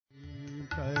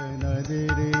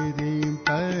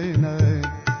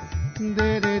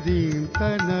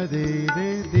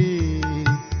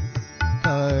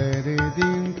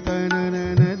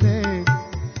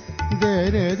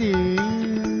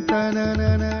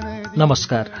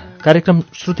नमस्कार। कार्यक्रम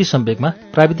श्रुति सम्वेकमा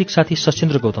प्राविधिक साथी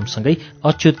सचिन्द्र गौतमसँगै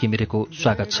अच्युत घिमिरेको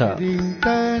स्वागत छ।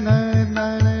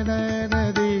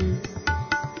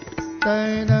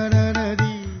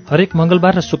 हरेक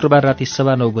मंगलबार र शुक्रबार राति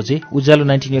 9:15 बजे उज्यालो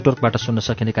 90 नेटवर्कबाट सुन्न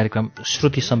सकिने कार्यक्रम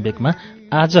श्रुति सम्वेकमा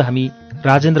आज हामी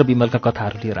राजेन्द्र विमलका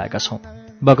कथाहरू लिएर आएका छौं।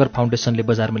 बगर फाउन्डेसनले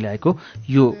बजारमा ल्याएको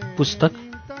यो पुस्तक,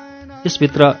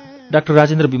 यसभित्र डाक्टर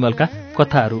राजेन्द्र विमलका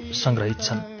कथाहरू संग्रहित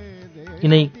छन्।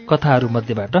 यिनै कथाहरू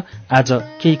मध्येबाट आज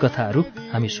केही कथाहरू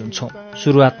हामी सुन्छौं।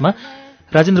 सुरुवातमा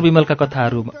राजेन्द्र विमलका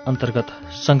कथाहरू अन्तर्गत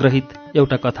संग्रहित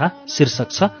एउटा कथा,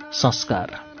 शीर्षक छ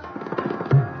संस्कार।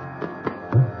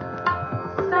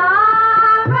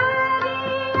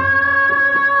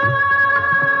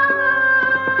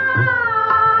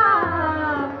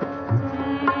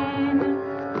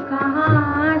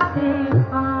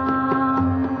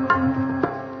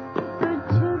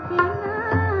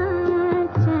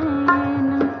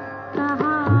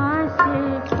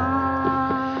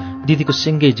 दिदीको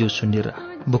सिङ्गै जिउ सुन्निएर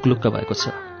बुकलुक्क भएको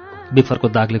छ। बिफरको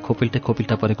दागले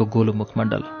खोपिल्टा परेको गोलो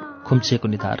मुखमण्डल, खुम्चिएको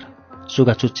निधार,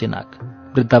 सुगा चुच्चे नाक,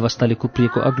 वृद्धावस्थाले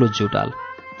कुप्रिएको अग्लो जिउडाल,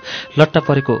 लट्टा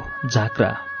परेको झाक्रा,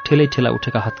 ठेला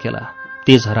उठेका हत्केला,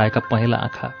 तेज हराएका पहेँला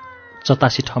आँखा,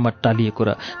 चतासी ठाउँमा टालिएको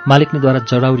र मालिकनीद्वारा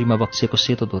जडाउरीमा बक्सिएको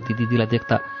सेतो धोती दिदीलाई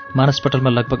देख्दा मानसपटलमा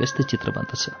लगभग यस्तै चित्र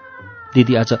बन्दछ।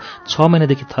 दिदी आज 6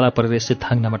 महिनादेखि थला परेर यसै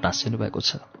थाङ्नामा टाँसिनु भएको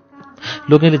छ।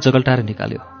 लोग्नेले जगल्टाएर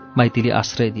निकाल्यो। माइतीले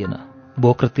आश्रय दिएन।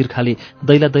 भोक र तिर्खाले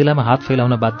दैलामा हात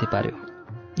फैलाउन बाध्य पार्यो।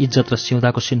 इज्जत र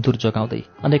सिउँदाको सिन्दुर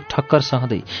जोगाउँदै, अनेक ठक्कर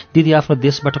सहँदै दिदी आफ्नो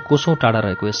देशबाट कोसौं टाढा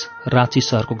रहेको यस राँची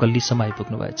सहरको गल्लीसम्म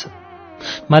आइपुग्नु भएछ।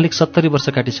 मालिक 70 वर्ष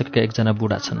काटिसकेका एकजना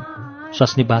बुढा छन्।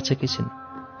 स्वास्नी बाँचेकै छिन्।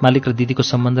 मालिक र दिदीको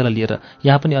सम्बन्धलाई लिएर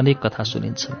यहाँ पनि अनेक कथा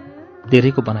सुनिन्छन्।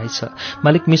 धेरैको भनाइ छ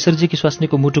मालिक मिश्रजीकी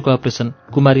स्वास्नीको मुटुको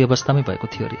अपरेसन कुमारी अवस्थामै भएको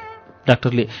थियो अरे।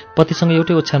 डाक्टरले पतिसँग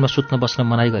एउटै ओछ्यानमा सुत्न बस्न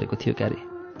मनाइ गरेको थियो क्यारे।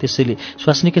 त्यसैले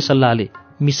स्वास्नीकै सल्लाहले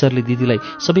मिसरले दिदीलाई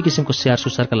सबै किसिमको स्याहार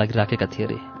सुसारका लागि राखेका थिए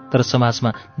अरे। तर समाजमा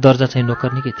दर्जा चाहिँ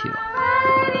नोकर्नीकै थियो।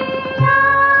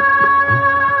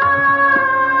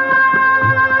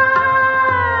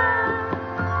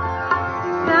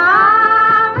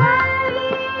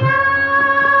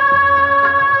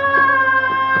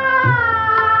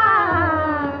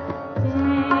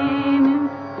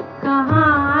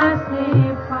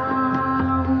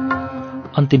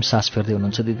 अन्तिम सास फेर्दै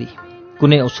हुनुहुन्छ दिदी।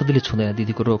 कुनै औषधिले छुँदैन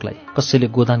दिदीको रोगलाई। कसैले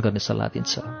गोदान गर्ने सल्लाह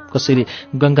दिन्छ, कसैले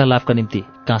गङ्गा लाभका निम्ति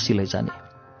काशी लैजाने।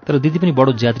 तर दिदी पनि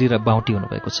बडो ज्याद्री र बाहुटी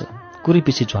हुनुभएको छ। कुरै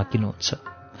पछि झ्वाकिनुहुन्छ।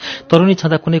 तरुणी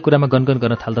छँदा कुनै कुरामा गनगन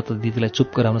गर्न थाल्दा त दिदीलाई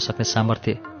चुप गराउन सक्ने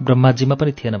सामर्थ्य ब्रह्माजीमा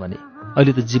पनि थिएन भने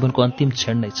अहिले त जीवनको अन्तिम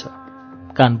क्षण नै छ।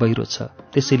 कान बहिरो छ।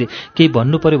 त्यसैले केही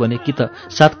भन्नु पर्यो भने कि त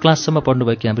 7 क्लाससम्म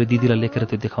पढ्नुभएकी हाम्रो दिदीलाई लेखेर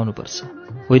त्यो देखाउनुपर्छ,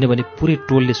 होइन भने पुरै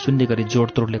टोलले सुन्ने गरी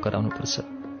जोडतोडले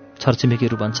कराउनुपर्छ।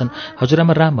 छरछिमेकीहरू भन्छन्,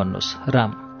 हजुरआमा राम भन्नुहोस्,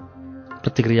 राम।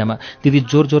 प्रतिक्रियामा दिदी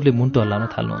जोरले मुन्टो हल्लाउन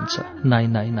थाल्नुहुन्छ। नाइ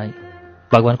नाइ नाइ।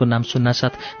 भगवानको नाम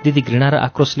सुन्नासाथ दिदी घृणा र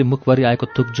आक्रोशले मुखभरि आएको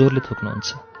थुक जोरले थुक्नुहुन्छ।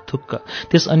 थुक्क।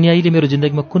 त्यस अन्यायीले मेरो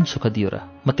जिन्दगीमा कुन सुख दियो र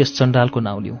म त्यस चण्डालको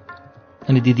नाउँ लिउँ?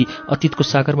 अनि दिदी अतीतको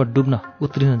सागरमा डुब्न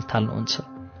उत्रिन थाल्नुहुन्छ।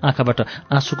 आँखाबाट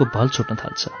आँसुको भल छुट्न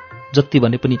थाल्छ। जति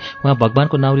भने पनि उहाँ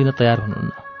भगवानको नाउँ लिन तयार हुनुहुन्न।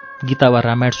 गीता वा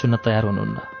रामायण सुन्न तयार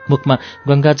हुनुहुन्न। मुखमा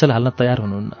गङ्गाजल हाल्न तयार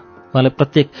हुनुहुन्न। उहाँलाई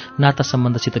प्रत्येक नाता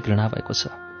सम्बन्धसित घृणा भएको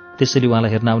छ। त्यसैले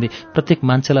उहाँलाई हेर्न आउने प्रत्येक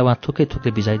मान्छेलाई उहाँ थुकै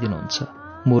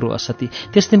बिजाइदिनुहुन्छ। मोरो असती,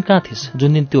 त्यस दिन कहाँ थिइस्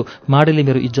जुन दिन त्यो माडेले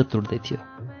मेरो इज्जत लुट्दै थियो?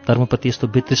 धर्मप्रति यस्तो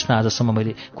वितृष्णा आजसम्म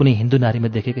मैले कुनै हिन्दू नारीमा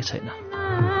देखेकै छैन।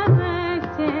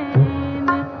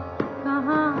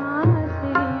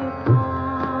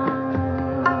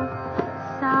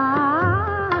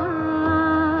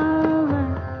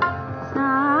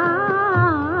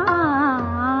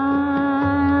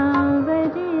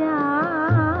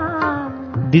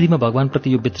 दिदीमा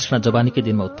भगवानप्रति यो वितृष्णा जवानीकै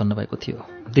दिनमा उत्पन्न भएको थियो।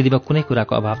 दिदीमा कुनै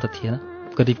कुराको अभाव त थिएन।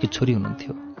 गरिबकी छोरी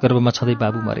हुनुहुन्थ्यो। गर्भमा छँदै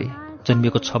बाबु मरे।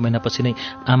 जन्मिएको 6 महिनापछि नै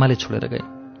आमाले छोडेर गए।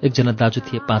 एकजना दाजु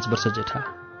थिए 5 वर्ष जेठा।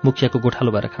 मुखियाको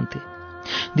गोठालो भएर खान्थे।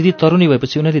 दिदी तरुणी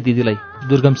भएपछि उनीहरूले दिदीलाई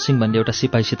दुर्गम सिंह भन्ने एउटा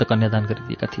सिपाहीसित कन्यादान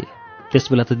गरिदिएका थिए।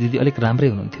 त्यसबेला त दिदी अलिक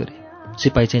राम्रै हुनुहुन्थ्यो अरे।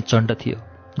 सिपाही चाहिँ चण्ड थियो।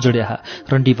 जोड्याहा,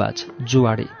 रन्डीबाज,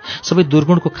 जुवाडे, सबै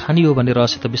दुर्गुणको खानी हो भन्ने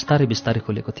रहस्य त बिस्तारै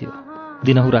खुलेको थियो।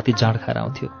 दिनहुँ राति जाँड खाएर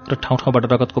आउँथ्यो र ठाउँबाट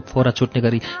रगतको फोहरा छुट्ने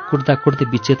गरी कुट्दै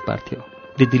विच्छेद पार्थ्यो।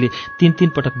 दिदीले 3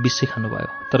 पटक विष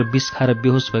खानुभयो। तर विष खाएर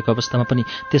बेहोस भएको अवस्थामा पनि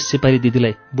त्यस सिपाहीले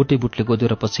दिदीलाई बुटले गोद्यो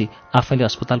र पछि आफैले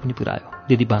अस्पताल पनि पुर्यायो।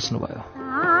 दिदी बाँच्नुभयो।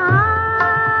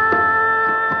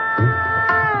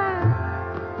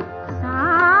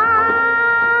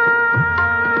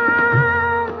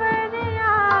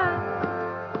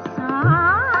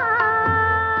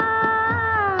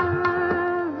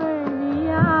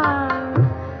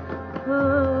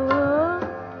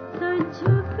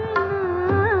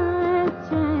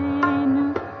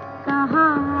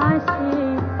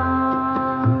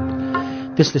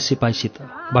 त्यसले सिपाहीसित,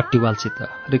 भट्टीवालसित,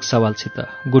 रिक्सावालसित,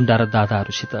 गुण्डा र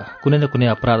दादाहरूसित कुनै न कुनै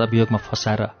अपराध अभियोगमा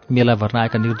फसाएर मेला भर्न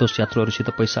आएका निर्दोष यात्रुहरूसित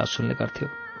पैसा असुल्ने गर्थ्यो।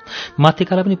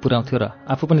 माथिकालाई पनि पुर्याउँथ्यो र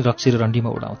आफू पनि रक्सी र रन्डीमा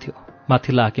उडाउँथ्यो।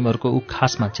 माथिल्ला हाकिमहरूको ऊ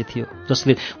खास मान्छे थियो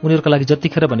जसले उनीहरूका लागि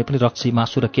जतिखेर भने पनि रक्सी,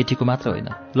 मासु र केटीको मात्र होइन,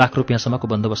 लाख रुपियाँसम्मको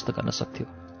बन्दोबस्त गर्न सक्थ्यो।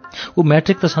 ऊ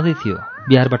म्याट्रिक त सधैँ थियो,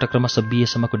 बिहारबाट क्रमशः BA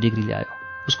सम्मको डिग्री ल्यायो।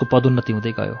 उसको पदोन्नति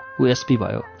हुँदै गयो, ऊ SP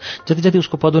भयो। जति जति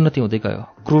उसको पदोन्नति हुँदै गयो,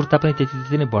 क्रूरता पनि त्यति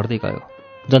त्यति नै बढ्दै गयो,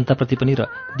 जनताप्रति पनि र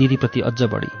दिदीप्रति अझ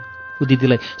बढी। ऊ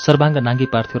दिदीलाई सर्वाङ्ग नाङ्गी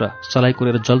पार्थ्यो र सलाई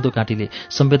कोरेर जल्दो काँटीले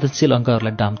संवेदनशील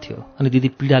अङ्गहरूलाई डाम्थ्यो अनि दिदी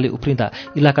पीडाले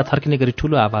उफ्रिँदा इलाका थर्किने गरी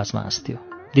ठूलो आवाजमा हाँस्थ्यो।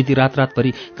 दिदी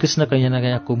रातरातभरि कृष्ण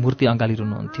कैयनाको मूर्ति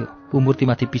अँगालिरहनुहुन्थ्यो। ऊ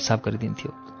मूर्तिमाथि पिसाब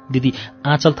गरिदिन्थ्यो। दिदी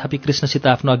आँचल थापी कृष्णसित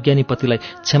आफ्नो अज्ञानी पतिलाई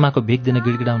क्षमाको भिख दिन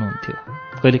गिडगिडाउनुहुन्थ्यो।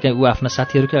 कहिलेकाहीँ ऊ आफ्ना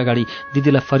साथीहरूकै अगाडि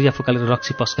दिदीलाई फरिया फुकालेर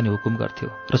रक्सी पस्कने हुकुम गर्थ्यो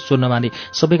र सोध्न माने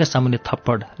सबैका सामुन्ने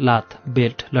थप्पड, लात,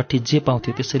 बेल्ट, लट्ठी जे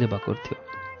पाउँथ्यो त्यसैले बकोर्थ्यो।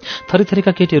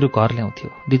 थरीथरीका केटीहरू घर ल्याउँथ्यो।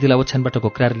 दिदीलाई ओछ्यानबाट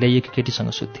घोक्राएर ल्याइएकी केटीसँग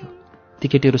सुत्थ्यो। ती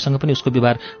केटीहरूसँग पनि उसको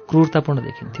व्यवहार क्रूरतापूर्ण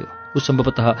देखिन्थ्यो। ऊ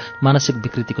सम्भवतः मानसिक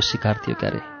विकृतिको शिकार थियो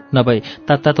क्यारे। नभए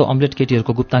तातो अम्लेट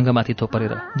केटीहरूको गुप्ताङ्गमाथि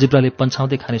थोपरेर जिब्राले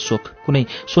पन्छाउँदै खाने सोख कुनै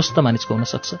स्वस्थ मानिसको हुन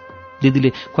सक्छ? दिदीले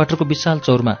क्वार्टरको विशाल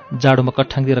चौरमा जाडोमा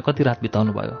कट्ठाङ्गिएर कति रात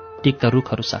बिताउनु भयो। टिकका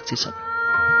रुखहरू साक्षी छन्।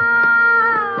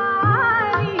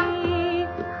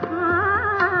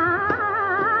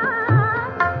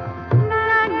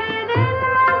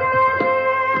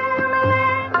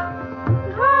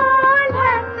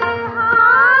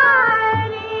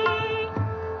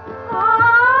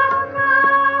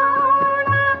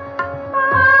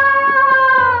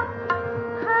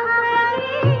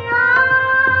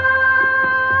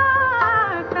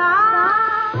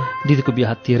 दिदीको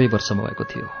बिहा 13 वर्षमा भएको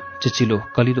थियो। चिचिलो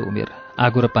कलिलो उमेर,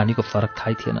 आगो र पानीको फरक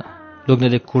थाहै थिएन।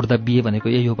 लोग्नेले कुट्दा बिहे भनेको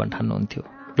यही हो भन्ठान्नुहुन्थ्यो।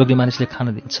 लोग्ने मानिसले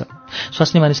खान दिन्छ,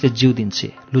 स्वास्नी मानिसले जिउ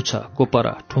दिन्छे, लुछ, कोपर,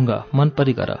 ठुङ्ग,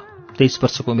 मनपरी गर। 23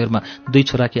 वर्षको उमेरमा 2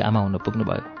 छोराकी आमा हुन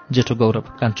पुग्नुभयो। जेठो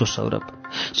गौरव, कान्छो सौरभ।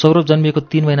 सौरभ जन्मिएको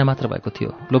 3 महिना मात्र भएको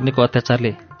थियो। लोग्नेको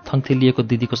अत्याचारले थङ्थेलिएको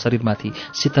दिदीको शरीरमाथि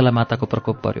शीतला माताको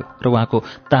प्रकोप पर्यो र उहाँको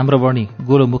ताम्रवर्णी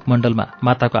गोलो मुखमण्डलमा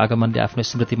माताको आगमनले आफ्नो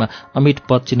स्मृतिमा अमिट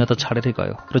पद चिन्ह त छाडेरै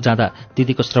गयो र जाँदा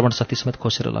दिदीको श्रवण शक्ति समेत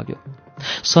खोसेर लग्यो।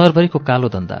 सहरभरिको कालो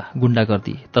धन्दा,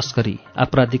 गुण्डागर्दी, तस्करी,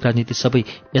 आपराधिक राजनीति सबै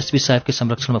एसपी साहेबकै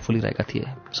संरक्षणमा फुलिरहेका थिए।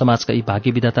 समाजका यी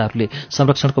भाग्य विधाताहरूले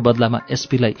संरक्षणको बदलामा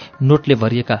एसपीलाई नोटले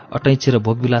भरिएका अटैँची र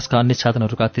भोगविलासका अन्य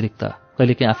साधनहरूका अतिरिक्त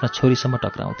कहिलेकाहीँ आफ्ना छोरीसम्म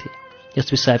टक्राउँथे।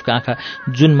 एसपी साहेबका आँखा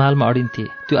जुन मालमा अडिन्थे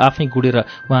त्यो आफै गुडेर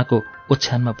उहाँको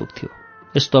ओछ्यानमा पुग्थ्यो।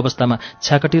 यस्तो अवस्थामा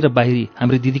छ्याकटी र बाहिरी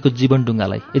हाम्रो दिदीको जीवन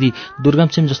डुङ्गालाई यदि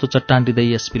दुर्गमसिम जस्तो चट्टान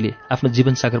हृदय एसपीले आफ्नो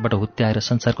जीवनसागरबाट हुत्याएर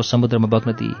संसारको समुद्रमा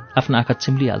बग्न दिई आफ्ना आँखा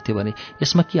चिम्लिहाल्थ्यो भने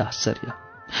यसमा के आश्चर्य।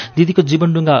 दिदीको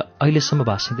जीवन डुङ्गा अहिलेसम्म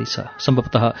भासिँदैछ,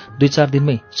 सम्भवतः 2-4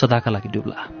 दिनमै सदाका लागि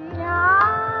डुब्ला।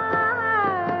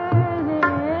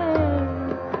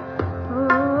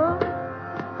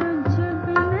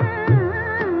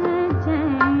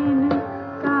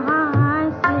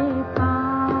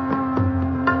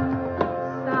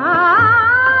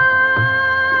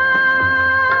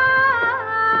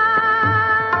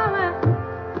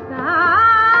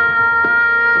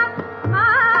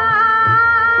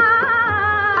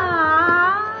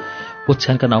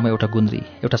 ओछ्यानका नाउँमा एउटा गुन्द्री,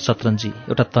 एउटा सतरन्जी,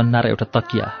 एउटा तन्ना र एउटा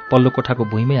तकिया पल्लो कोठाको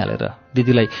भुइँमै हालेर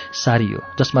दिदीलाई सारियो,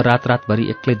 जसमा रातरातभरि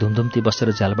एक्लै धुमधुम्ती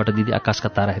बसेर झ्यालबाट दिदी आकाशका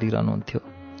तारा हेरिरहनुहुन्थ्यो।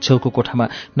 छेउको कोठामा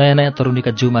नयाँ नयाँ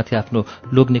तरुणीका जिउमाथि आफ्नो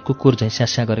लोग्ने कुकुर झैँ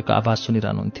स्यास्या गरेको आवाज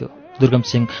सुनिरहनुहुन्थ्यो।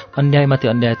 दुर्गमसिंह अन्यायमाथि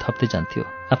अन्याय थप्दै जान्थ्यो।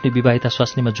 आफ्नो विवाहिता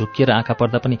स्वास्नीमा झुक्किएर आँखा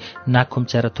पर्दा पनि नाक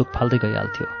खुम्च्याएर थुक फाल्दै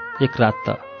गइहाल्थ्यो। एक रात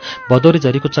त भदौरे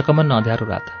झरीको चकमन्न अँध्यारो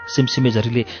रात, सिमसिमे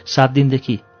झरीले 7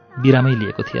 दिनदेखि बिरामै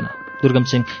लिएको थिएन।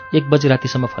 दुर्गमसिंह 1 बजे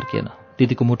रातिसम्म फर्किएन।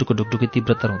 दिदीको मुटुको ढुकढुकी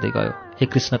तीव्रतर हुँदै गयो। हे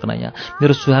कृष्ण कन्हैया,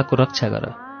 मेरो सुहागको रक्षा गर।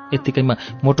 यत्तिकैमा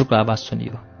मोटरको आवाज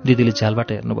सुनियो। दिदीले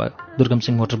झ्यालबाट हेर्नुभयो।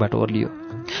 दुर्गमसिंह मोटरबाट ओर्लियो।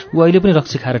 ऊ अहिले पनि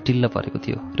रक्सी खाएर टिल्ल परेको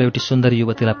थियो र एउटी सुन्दरी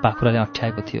युवतीलाई पाखुराले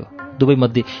अठ्याएको थियो। दुवै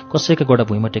मध्ये कसैका गोडा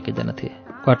भुइँमा टेकिँदैनथे।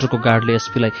 क्वार्टरको गार्डले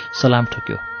एसपीलाई सलाम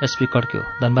ठोक्यो। एसपी कड्क्यो।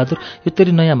 धनबहादुर, यो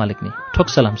तेरी नयाँ मालिक नि, ठोक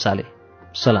सलाम साले।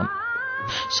 सलाम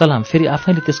सलाम फेरि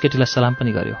आफैले त्यस केटीलाई सलाम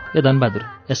पनि गर्यो। ए धनबहादुर,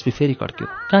 एसपी फेरि कड्क्यो।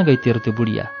 कहाँ गई तेरो त्यो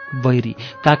बुढिया, बहिरी,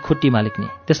 काखखुट्टी मालिक नि,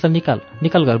 त्यसलाई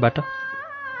निकाल घरबाट।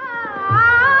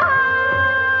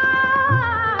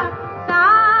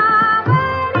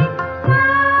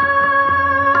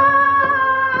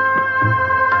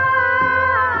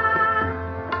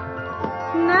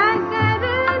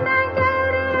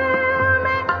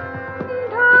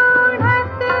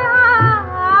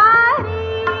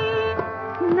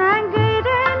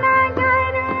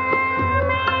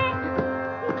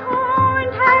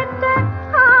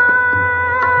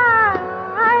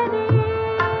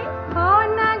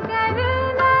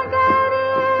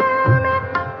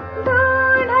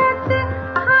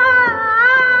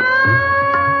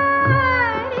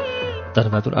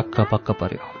 बहादुर अक्क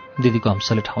पर्यो। दिदीको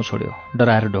हम्सले ठाउँ छोड्यो।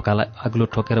 डराएर ढोकालाई अग्लो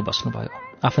ठोकेर बस्नुभयो।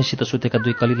 आफैसित सुतेका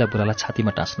 2 कलिला बुढालाई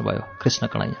छातीमा टाँच्नुभयो। कृष्ण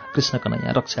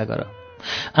कन्हैया रक्षा गर।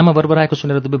 आमा बरबराएको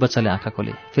सुनेर दुवै बच्चाले आँखा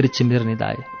खोले। फेरि चिम्लेर निदा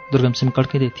आए। दुर्गमसिंह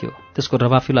कड्किँदै थियो। त्यसको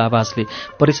रवाफिलो आवाजले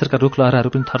परिसरका रुख लहराहरू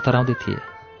पनि थरथराउँदै थिए।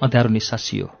 अँध्यारो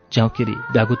निसासियो। झ्याउकिरी,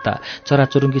 ब्यागुत्ता,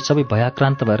 चराचुरुङ्गी सबै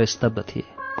भयाक्रान्त भएर स्तब्ध थिए।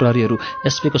 प्रहरीहरू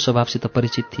एसपीको स्वभावसित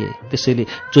परिचित थिए। त्यसैले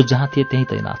जो जहाँ थिए त्यहीँ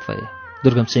तैनाथ भए।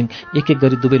 दुर्गमसिंह एक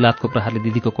गरी दुवै लातको प्रहारले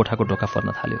दिदीको कोठाको ढोका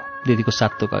फर्न थाल्यो। दिदीको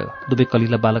सातो गयो। दुवै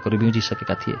कलिला बालकहरू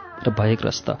बिउजिसकेका थिए र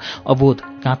भयग्रस्त, अबोध,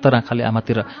 काँतर आँखाले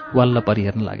आमातिर वाल्ल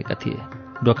परिहेर्न लागेका थिए।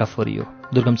 ढोका फोरियो।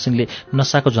 दुर्गमसिंहले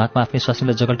नसाको झाँकमा आफ्नै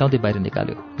स्वास्नीलाई जगल्टाउँदै बाहिर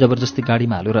निकाल्यो। जबरजस्ती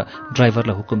गाडीमा हाल्यो र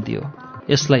ड्राइभरलाई हुकुम दियो,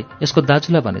 यसको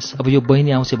दाजुलाई भनेस्, अब यो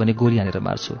बहिनी आउँछ भने गोली हानेर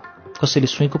मार्छु। कसैले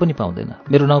सुईको पनि पाउँदैन।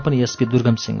 मेरो नाउँ पनि एसपी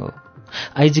दुर्गमसिंह हो।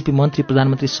 आइजिपी, मन्त्री,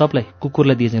 प्रधानमन्त्री सबलाई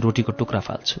कुकुरलाई दिए चाहिँ रोटीको टुक्रा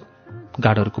फाल्छु।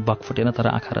 गाडहरूको बक फुटेन तर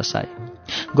आँखा रसाए।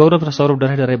 गौरव र सौरभ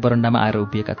डराइ बरन्डामा आएर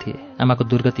उभिएका थिए। आमाको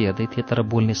दुर्गति हेर्दै थिए तर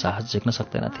बोल्ने साहस झेक्न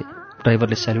सक्दैनथे।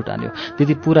 ड्राइभरले स्याल्युट हान्यो।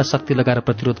 दिदी पूरा शक्ति लगाएर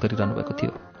प्रतिरोध गरिरहनु भएको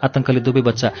थियो। आतंकले दुवै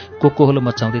बच्चा कोकोहोलो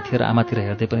मचाउँदै थिए र आमातिर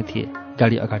हेर्दै पनि थिए।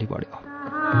 गाडी अगाडि बढ्यो।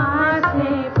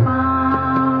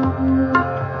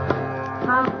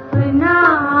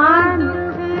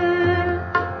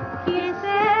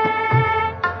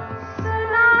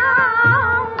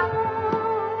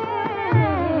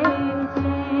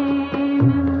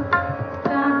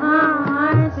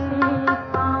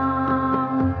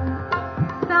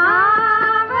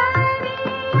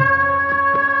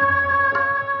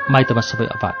 माइतमा सबै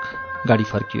अबाक। गाडी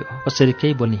फर्कियो। कसैले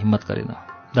केही बोल्ने हिम्मत गरेन।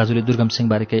 दाजुले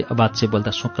दुर्गमसिंहबारे केही अबाध्य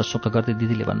बोल्दा सुक्क गर्दै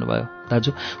दिदीले भन्नुभयो,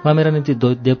 दाजु, उहाँ मेरा निम्ति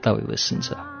देवता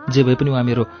भइबसिन्छ। जे भए पनि उहाँ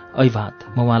मेरो ऐभात,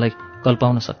 म उहाँलाई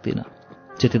कल्पाउन सक्दिनँ।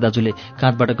 चेते दाजुले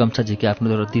काँधबाट गम्छा झिके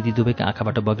आफ्नो र दिदी दुवैका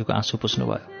आँखाबाट बगेको आँसु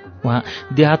पुस्नुभयो। उहाँ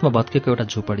देहातमा भत्केको एउटा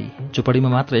झुपडीमा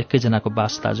मात्र एकैजनाको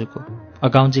बास दाजुको।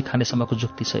 अगाउन्जी खानेसम्मको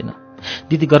जुक्ति छैन।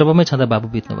 दिदी गर्भमै छँदा बाबु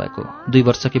बित्नु भएको। 2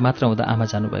 वर्षकी मात्र हुँदा आमा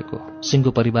जानुभएको।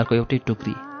 सिङ्गो परिवारको एउटै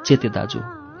टुक्री चेते दाजु।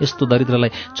 यस्तो दरिद्रलाई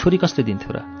छोरी कसले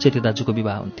दिन्थ्यो र? चेते दाजुको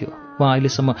विवाह हुन्थ्यो। उहाँ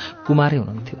अहिलेसम्म कुमारै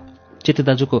हुनुहुन्थ्यो। चेते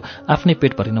दाजुको आफ्नै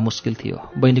पेट भरिन मुस्किल थियो।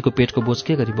 बहिनीको पेटको बोझ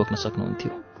के गरी बोक्न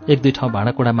सक्नुहुन्थ्यो? 1-2 ठाउँ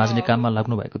भाँडाकुँडा माझ्ने काममा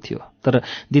लाग्नु भएको थियो। तर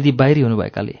दिदी बाहिरी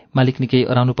हुनुभएकाले मालिकले केही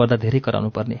अराउनु पर्दा धेरै कराउनु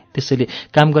पर्ने। त्यसैले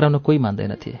काम गराउन कोही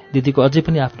मान्दैनथे। दिदीको अझै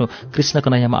पनि आफ्नो कृष्ण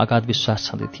कन्हैयामा अगाध विश्वास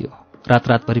छँदै थियो।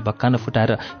 रातरातभरि भक्कान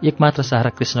फुटाएर एकमात्र सहारा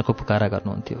कृष्णको पुकारा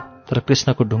गर्नुहुन्थ्यो। तर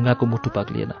कृष्णको ढुङ्गाको मुटु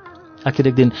पग्लिएन। आखिर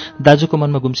एक दिन दाजुको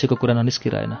मनमा गुम्सेको कुरा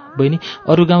ननिस्किरहेन। बहिनी,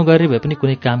 अरू गाउँ गएर भए पनि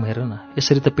कुनै काम हेर न,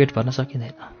 यसरी त पेट भर्न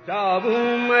सकिँदैन।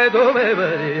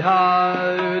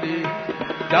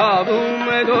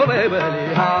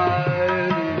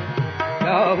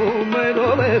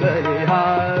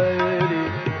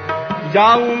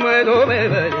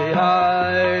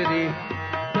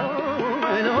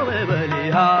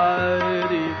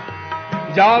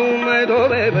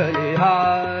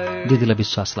 दिदीलाई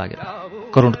विश्वास लागेन।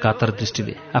 करुण कातर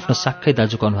दृष्टिले आफ्नो साक्कै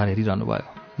दाजुको अनुहार हेरिरहनु भयो।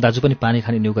 दाजु पनि पानी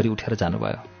खाने न्यु गरी उठेर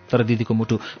जानुभयो। तर दिदीको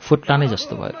मुटु फुट्लानै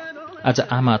जस्तो भयो।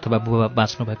 आज आमा अथवा बुबा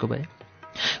बाँच्नु भएको भए।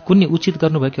 कुन्नी उचित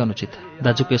गर्नुभयो कि अनुचित?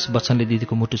 दाजुको यस वचनले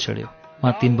दिदीको मुटु छेड्यो।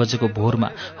 उहाँ 3 बजेको भोरमा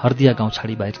हर्दिया गाउँ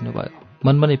छाडी बाहिरिनु भयो।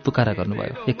 मनमा नै पुकारा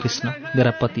गर्नुभयो, हे कृष्ण,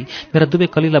 मेरा पति, मेरा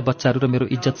दुवै कलिला बच्चाहरू र मेरो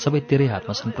इज्जत सबै तेरै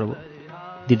हातमा छन् प्रभु।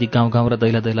 दिदी गाउँ गाउँ र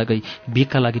दैला गई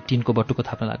भिखका लागि टिनको बटुको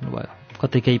थाप्न लाग्नुभयो।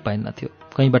 कतै केही पाइन्नथ्यो।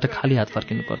 कहीँबाट खाली हात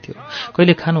फर्किनु पर्थ्यो।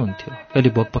 कहिले खानुहुन्थ्यो, कहिले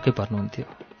भोकपक्कै पर्नुहुन्थ्यो।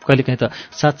 कहिले काहीँ त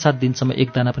 7-7 दिनसम्म एक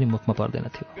दाना पनि मुखमा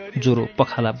पर्दैनथ्यो। ज्वरो,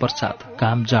 पखाला, बर्सात,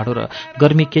 घाम, जाडो र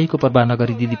गर्मी केहीको प्रवाह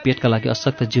नगरी दिदी पेटका लागि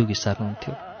अशक्त जीव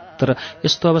घिसार्नुहुन्थ्यो। तर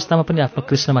यस्तो अवस्थामा पनि आफ्नो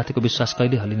कृष्णमाथिको विश्वास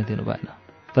कहिले हल्लिन दिनु भएन।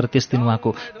 तर त्यस दिन उहाँको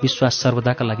विश्वास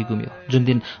सर्वदाका लागि गुम्यो। जुन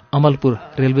दिन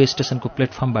अमलपुर रेलवे स्टेसनको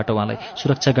प्लेटफर्मबाट उहाँलाई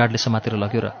सुरक्षा गार्डले समातेर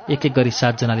लग्यो र एक गरी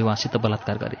 7 जनाले उहाँसित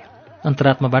बलात्कार गरे।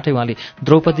 अन्तरात्माबाटै उहाँले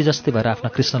द्रौपदी जस्तै भएर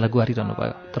आफ्ना कृष्णलाई गुहारिरहनु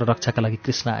भयो। तर रक्षाका लागि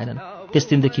कृष्ण आएनन्। त्यस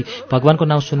दिनदेखि भगवानको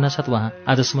नाउँ सुन्नासाथ उहाँ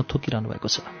आजसम्म थुकिरहनु भएको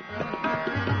छ।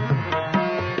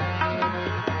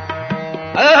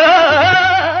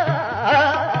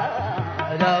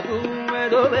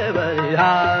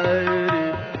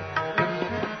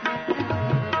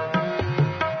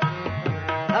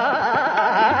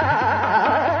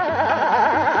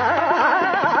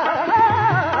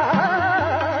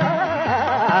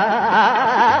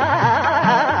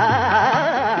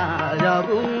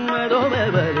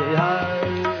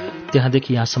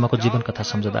 त्यहाँदेखि यहाँसम्मको जीवन कथा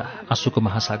सम्झदा आँसुको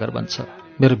महासागर बन्छ।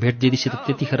 मेरो भेट दिदीसित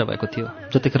त्यतिखेर भएको थियो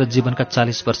जतिखेर जीवनका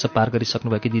 40 वर्ष पार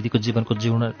गरिसक्नुभएकी दिदीको जीवनको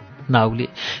जीर्ण नाउले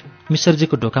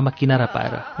मिसरजीको ढोकामा किनारा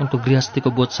पाएर उनको गृहस्थीको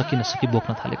बोझ सकि नसकि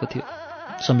बोक्न थालेको थियो।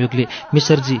 संयोगले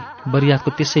मिसरजी बरियातको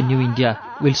त्यसै न्यू इन्डिया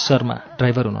विल्सरमा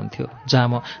ड्राइभर हुनुहुन्थ्यो, जहाँ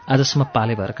म आजसम्म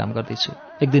पाले भएर काम गर्दैछु।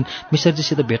 एक दिन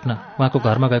मिसरजीसित भेट्न उहाँको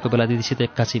घरमा गएको बेला दिदीसित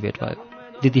एक्कासी भेट भयो।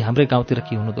 दिदी हाम्रै गाउँतिर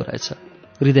के हुनुहुँदो रहेछ।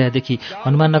 हृदयदेखि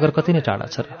हनुमाननगर कति नै टाढा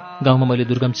छ र। गाउँमा मैले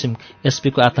दुर्गम सिंह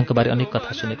एसपीको आतङ्कबारे अनेक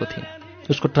कथा सुनेको थिएँ।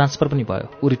 उसको ट्रान्सफर पनि भयो,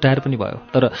 ऊ रिटायर पनि भयो,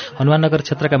 तर हनुमाननगर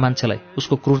क्षेत्रका मान्छेलाई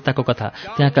उसको क्रूरताको कथा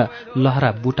त्यहाँका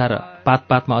लहरा बुटा र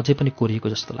पातपातमा अझै पनि कोरिएको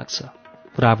जस्तो लाग्छ।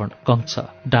 रावण, कंस,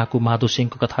 डाकु, माधो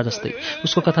सिंहको कथा जस्तै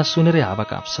उसको कथा सुनेरै हावा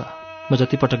काँप्छ। म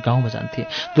जतिपटक गाउँमा जान्थेँ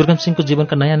दुर्गम सिंहको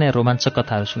जीवनका नयाँ नयाँ रोमाञ्चक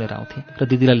कथाहरू सुनेर आउँथेँ र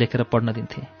दिदीलाई लेखेर पढ्न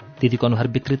दिन्थेँ। दिदीको अनुहार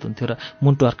विकृत हुन्थ्यो र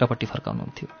मुन्टो अर्कापट्टि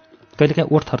फर्काउनुहुन्थ्यो। कहिलेकाहीँ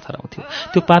ओठ थरथराउँथ्यो।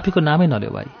 त्यो पापीको नामै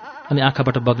नल्याउ भाइ। अनि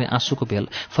आँखाबाट बग्ने आँसुको भेल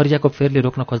फरियाको फेरले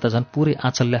रोक्न खोज्दा झन् पुरै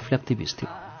आँचल ल्याफ्ल्याप्ती भिज्थ्यो।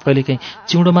 कहिलेकाहीँ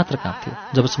चिउँडो मात्र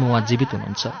काँप्थ्यो। जबसम्म उहाँ जीवित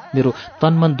हुनुहुन्छ मेरो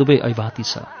तन मन दुवै ऐवाती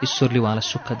छ। ईश्वरले उहाँलाई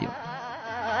सुख दियो।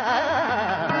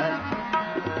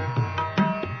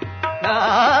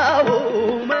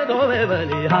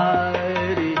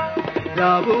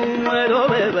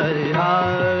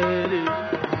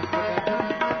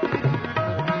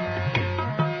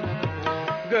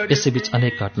 यसैबीच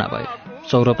अनेक घटना भए।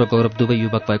 सौरभ र गौरव दुवै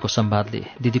युवक भएको संवादले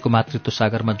दिदीको मातृत्व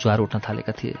सागरमा ज्वार उठ्न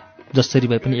थालेका थिए। जसरी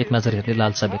भए पनि एक नजर हेर्ने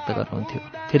लालसा व्यक्त गर्नुहुन्थ्यो।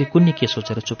 फेरि कुन्नी के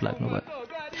सोचेर चुप लाग्नुभयो।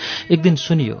 एक दिन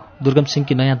सुनियो दुर्गम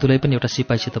सिंहकी नयाँ दुलै पनि एउटा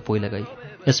सिपाहीसित पोइला गई।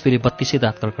 एसपीले 32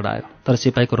 दाँत कडकडायो, तर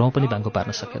सिपाहीको रौँ पनि बाङ्गो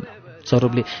पार्न सकेन।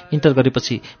 सौरभले इन्टर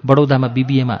गरेपछि बडौदामा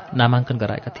बीबीएमा नामाङ्कन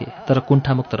गराएका थिए, तर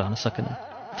कुण्ठामुक्त रहन सकेनन्।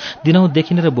 दिनहुँ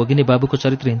देखिने र भोगिने बाबुको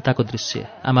चरित्रहीनताको दृश्य,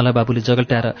 आमालाई बाबुले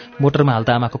जगल्ट्याएर मोटरमा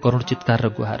हाल्दा आमाको करुण चित्कार र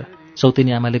गुहार,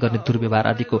 सौतेनी आमाले गर्ने दुर्व्यवहार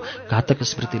आदिको घातक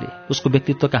स्मृतिले उसको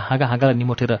व्यक्तित्वका हाँगालाई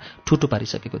निमोठेर ठुटो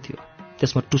पारिसकेको थियो।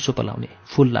 त्यसमा टुसो पलाउने,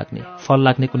 फूल लाग्ने, फल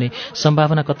लाग्ने कुनै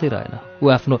सम्भावना कतै रहेन। ऊ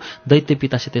आफ्नो दैत्य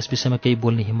पितासित यस विषयमा केही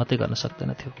बोल्ने हिम्मतै गर्न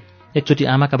सक्दैनथ्यो। एकचोटि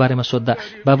आमाका बारेमा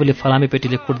सोद्धा बाबुले फलामे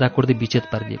पेटीले कुट्दा कुट्दै विच्छेद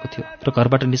पारिदिएको थियो र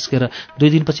घरबाट निस्केर 2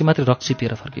 दिनपछि मात्रै रक्सी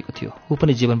पिएर फर्केको थियो। ऊ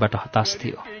पनि जीवनबाट हताश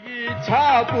थियो।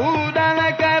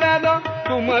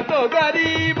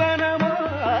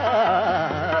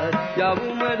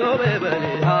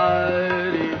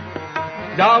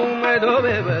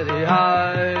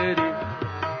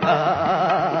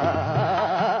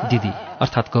 दिदी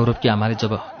अर्थात् गौरवकी आमाले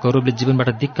जब गौरवले जीवनबाट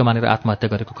दिक्क मानेर आत्महत्या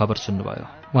गरेको खबर सुन्नुभयो,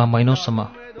 उहाँ महिनौसम्म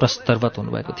प्रस्तरवत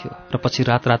हुनुभएको थियो र पछि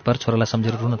रातभर छोरालाई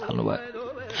सम्झेर रुन थाल्नुभयो।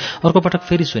 अर्को पटक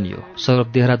फेरि सुनियो सौरभ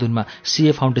देहरादूनमा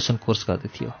सीए फाउन्डेसन कोर्स गर्दै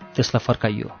थियो। त्यसलाई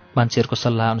फर्काइयो। मान्छेहरूको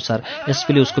सल्लाह अनुसार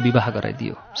एसपीले उसको विवाह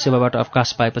गराइदियो। सेवाबाट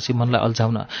अवकाश पाएपछि मनलाई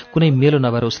अल्झाउन कुनै मेलो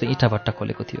नभएर उसले इँटा भट्टा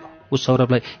खोलेको थियो। ऊ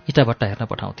सौरभलाई इँटा भट्टा हेर्न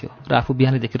पठाउँथ्यो र आफू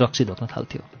बिहानैदेखि रक्सी धोक्न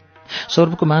थाल्थ्यो।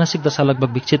 सौरभको मानसिक दशा लगभग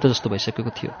विक्षिप्त जस्तो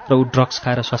भइसकेको थियो र ऊ ड्रग्स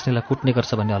खाएर स्वास्नीलाई कुट्ने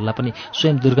गर्छ भन्ने हल्ला पनि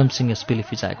स्वयं दुर्गम सिंह एसपीले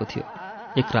फिचाएको थियो।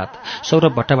 एक रात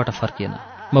सौरभ भट्टाबाट फर्किएन।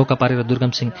 मौका पारेर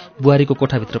दुर्गम सिंह बुहारीको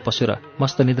कोठाभित्र पस्यो र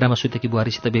मस्त निद्रामा सुतेकी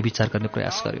बुहारीसित व्यभिचार गर्ने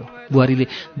प्रयास गर्यो। बुहारीले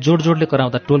जोड-जोडले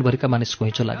कराउँदा टोलभरिका मानिस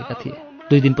घुइँचो लागेका थिए।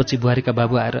 2 दिनपछि बुहारीका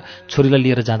बाबु आएर छोरीलाई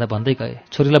लिएर जाँदा भन्दै गए,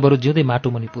 छोरीलाई बरु जिउँदै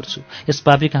माटो मुनि पुर्छु, यस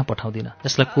पापी कहाँ पठाउँदिन,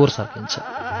 यसलाई कोर सर्किन्छ।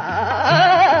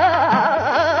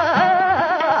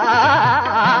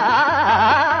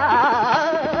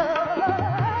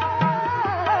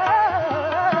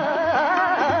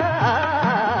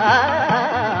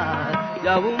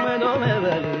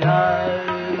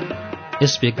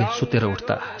 एसपी एक दिन सुतेर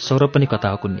उठ्दा सौरभ पनि कता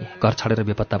हो कुन्नी घर छाडेर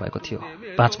बेपत्ता भएको थियो।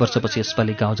 5 वर्षपछि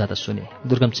यसपालि गाउँ जाँदा सुने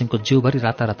दुर्गम सिंहको जिउभरि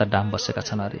राता राता डाम बसेका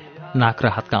छन् अरे। नाक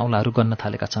र हातका औँलाहरू गन्न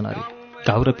थालेका छन् अरे।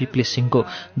 घाउ र पिपले सिंहको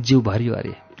जिउ भरियो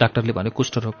अरे। डाक्टरले भने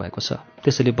कुष्ठरोग भएको छ,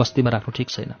 त्यसैले बस्तीमा राख्नु ठिक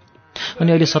छैन। अनि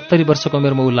अहिले 70 वर्षको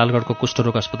उमेरमा ऊ लालगढको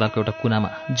कुष्ठरोग अस्पतालको एउटा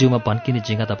कुनामा जिउमा भन्किने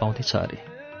झिङ्गा दबाउँदै छ अरे।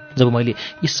 जब मैले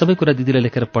यी सबै कुरा दिदीलाई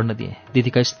लेखेर पढ्न दिएँ,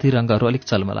 दिदीका स्थिर अङ्गहरू अलिक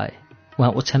चलमलाए।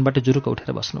 उहाँ ओछ्यानबाट जुरुक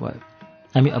उठेर बस्नुभयो।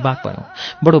 हामी अबाक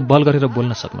भयौँ। बडो बल गरेर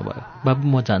बोल्न सक्नुभयो। बाबु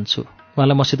म जान्छु।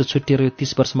 उहाँलाई मसित छुट्टिएर यो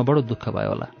 30 वर्षमा बडो दुःख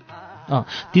भयो होला।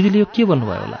 दिदीले यो के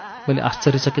बोल्नुभयो होला? मैले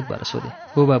आश्चर्यचकित भएर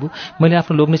सोधेँ। हो बाबु, मैले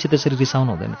आफ्नो लोग्नेसित यसरी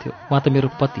रिसाउनु हुँदैन थियो। उहाँ त मेरो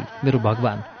पति, मेरो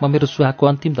भगवान। म मेरो सुहागको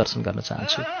अन्तिम दर्शन गर्न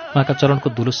चाहन्छु। उहाँका चरणको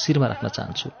धुलो शिरमा राख्न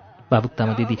चाहन्छु।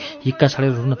 भावुकतामा दिदी हिक्का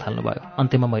छाडेर रुन थाल्नुभयो।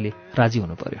 अन्त्यमा मैले राजी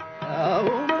हुनु पर्यो।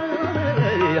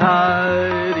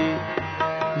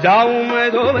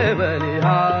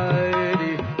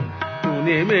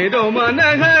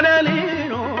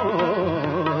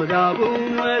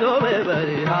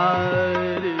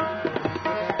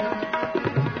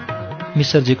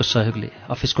 मिसरजीको सहयोगले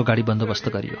अफिसको गाडी बन्दोबस्त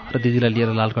गरियो र दिदीलाई लिएर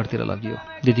लालगढतिर लगियो।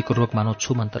 दिदीको रोग मानव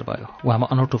छुमन्तर भयो। उहाँमा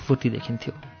अनौठो फुर्ती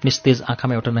देखिन्थ्यो। निस्तेज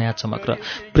आँखामा एउटा नयाँ चमक र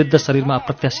वृद्ध शरीरमा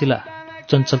अप्रत्याशिला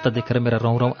चञ्चलता देखेर मेरा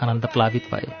रौँ आनन्द प्लावित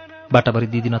भए। बाटाभरि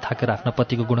दिदी नथाकेर आफ्ना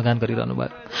पतिको गुणगान गरिरहनु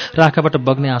भयो र आँखाबाट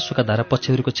बग्ने आँसुका धारा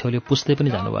पछ्यौरीको छेउले पुस्दै पनि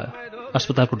जानुभयो।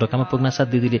 अस्पतालको ढोकामा पुग्नासाथ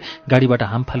दिदीले गाडीबाट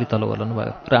हामफाली तल ओर्लनु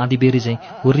भयो र आँधी बेरी चाहिँ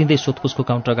हुर्रिँदै सोधपुछको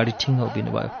काउन्टर अगाडि ठिङ्ग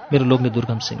उभिनु भयो। मेरो लोग्ने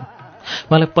दुर्गम सिंह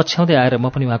मलाई पछ्याउँदै आएर म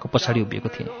पनि उहाँको पछाडि उभिएको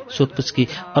थिएँ। सोधपुछकी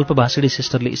अल्पभाषिणी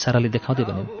सिस्टरले इसाराले देखाउँदै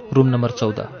भनिन्, रुम नम्बर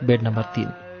 14, बेड नम्बर 3।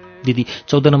 दिदी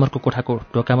 14 नम्बरको कोठाको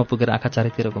ढोकामा पुगेर आँखा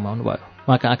चारैतिर घुमाउनु भयो।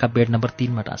 उहाँका आँखा बेड नम्बर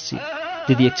 3 मा टाँसिए।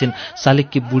 दिदी एकछिन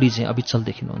सालिककी बुढी चाहिँ अविचल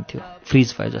देखिनुहुन्थ्यो,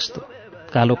 फ्रिज भए जस्तो।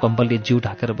 कालो कम्बलले जिउ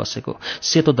ढाकेर बसेको,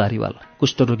 सेतो दारीवाल,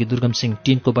 कुष्ठरोगी दुर्गम सिंह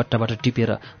टिनको बट्टाबाट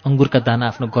टिपेर अङ्गुरका दाना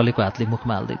आफ्नो गलेको हातले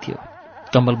मुखमा हाल्दै थियो।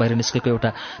 कम्बल बाहिर निस्केको एउटा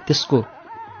त्यसको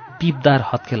पिपदार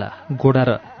हत्केला गोडा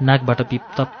र नाकबाट पिप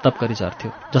तप तप गरी झर्थ्यो,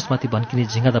 जसमाथि भन्किने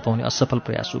झिङ्गा दपाउने असफल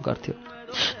प्रयास गर्थ्यो।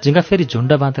 झिङ्गा फेरि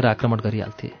झुण्ड बाँधेर आक्रमण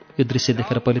गरिहाल्थे। यो दृश्य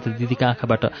देखेर पहिले त दिदीका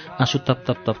आँखाबाट आँसु तप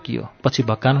तप तप्कियो, पछि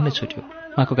भक्कानो नै छुट्यो।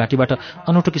 उहाँको घाँटीबाट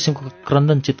अनौठो किसिमको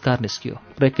क्रन्दन चित्कार निस्कियो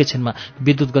र एकैछिनमा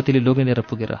विद्युत गतिले लोग्नेर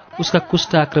पुगेर उसका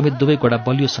कुष्ठ आक्रमित दुवै गोडा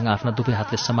बलियोसँग आफ्ना दुवै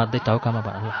हातले समात्दै टाउकामा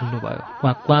हाल्नुभयो।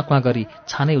 उहाँ क्वाँ क्वाँ गरी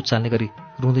छानै उचाल्ने गरी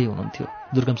रुँदै हुनुहुन्थ्यो।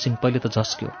 दुर्गम सिंह पहिले त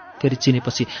झस्क्यो, फेरि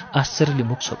चिनेपछि आश्चर्यले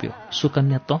मुख छोप्यो।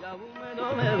 सुकन्या त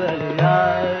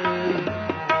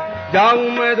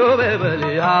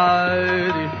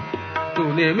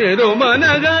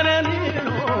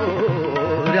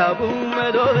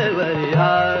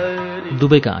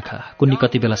दुवैका आँखा कुन्नी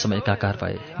कति बेलासम्म एकाकार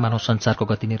भए, मानव संसारको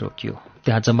गति नै रोकियो।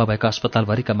 त्यहाँ जम्मा भएका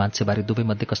अस्पतालभरिका मान्छेबारे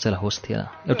दुवैमध्ये कसैलाई होस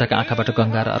थिएन। एउटाका आँखाबाट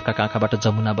गङ्गा र अर्काका आँखाबाट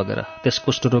जमुना बगेर त्यस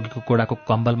कुष्ठरोगीको गोडाको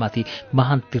कम्बलमाथि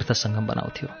महान तीर्थसङ्गम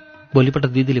बनाउँथ्यो। भोलिपल्ट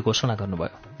दिदीले घोषणा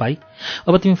गर्नुभयो, भाइ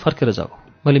अब तिमी फर्केर जाऊ,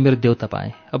 मैले मेरो देउता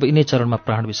पाएँ, अब यिनै चरणमा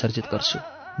प्राण विसर्जित गर्छु।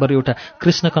 बरु एउटा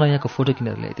कृष्ण कन्हैयाको फोटो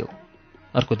किनेर ल्याइदेऊ।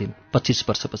 अर्को दिन 25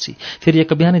 वर्षपछि फेरि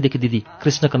एक बिहानैदेखि दिदी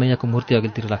कृष्ण कन्हैयाको मूर्ति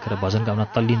अघिल्तिर राखेर भजन गाउन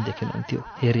तल्लीन देखिनुहुन्थ्यो।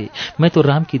 हेरे मैं तो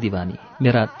राम की दीवानी,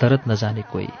 मेरा दर्द नजाने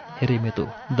कोही, हेरे मैं तो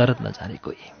दर्द नजाने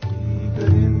कोही।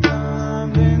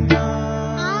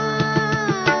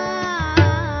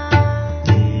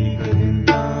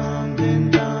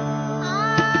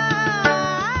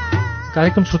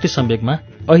 कार्यक्रम श्रुति सम्वेकमा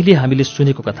अहिले हामीले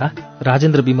सुनेको कथा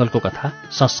राजेन्द्र बिमलको कथा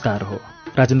संस्कार हो।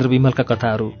 राजेन्द्र बिमलका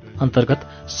कथाहरू अन्तर्गत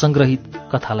संग्रहित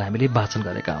कथालाई हामीले वाचन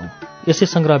गरेका हौं। यसै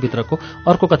संग्रहभित्रको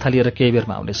अर्को कथा लिएर केही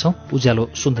बेरमा आउनेछौं। उज्यालो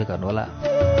सुन्दै गर्नुहोला।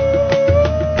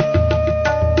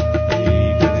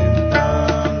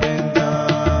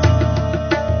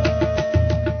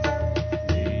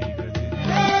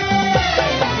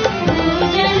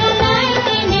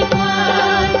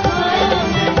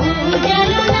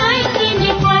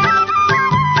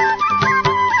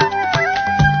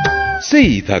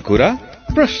 सीधा कुरा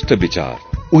प्रश्न विचार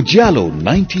उज्यालो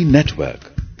 90 नेटवर्क।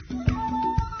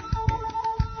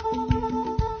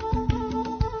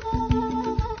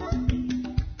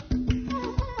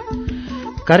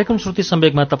 कार्यक्रम श्रुति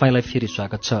सम्वेकमा तपाईंलाई फेरि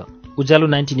स्वागत छ। उज्यालो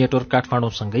 90 नेटवर्क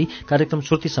काठमाडौँसँगै कार्यक्रम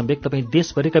श्रुति सम्वेक तपाईं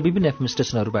देशभरिका विभिन्न एफएम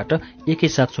स्टेशनहरूबाट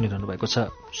एकैसाथ सुनिरहनु भएको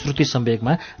छ। श्रुति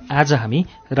सम्वेकमा आज हामी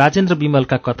राजेन्द्र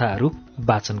बिमलका कथाहरू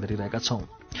वाचन गरिरहेका छौं।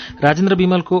 राजेन्द्र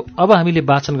बिमलको अब हामीले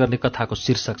वाचन गर्ने कथाको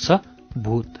शीर्षक छ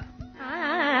भूत।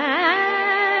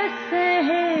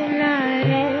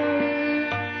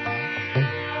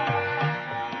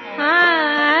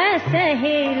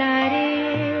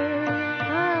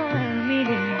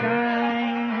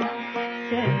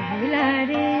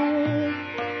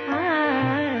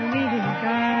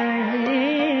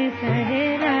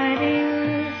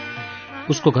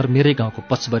 उसको घर मेरै गाउँको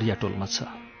पचबरिया टोलमा छ।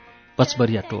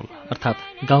 पचबरिया टोल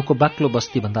अर्थात् गाउँको बाक्लो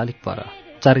बस्तीभन्दा अलिक पर,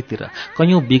 चारैतिर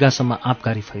कैयौं बिगासम्म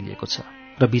आँपगारी फैलिएको छ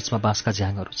र बीचमा बाँसका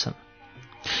झ्याङहरू छन्।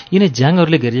 यिनै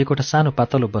झ्याङहरूले घेरिएको एउटा सानो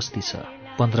पातलो बस्ती छ,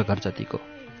 15 घर जतिको।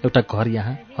 एउटा घर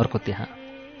यहाँ, अर्को त्यहाँ।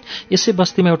 यसै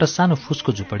बस्तीमा एउटा सानो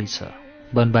फुसको झुपडी छ,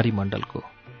 बनबारी मण्डलको।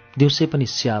 दिउँसै पनि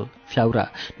स्याल, फ्याउरा,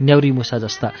 न्याउरी मुसा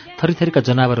जस्ता थरीथरीका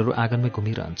जनावरहरू आँगनमै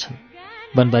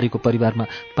घुमिरहन्छन्। बनबारीको परिवारमा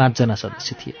 5 जना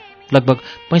सदस्य थिए। लगभग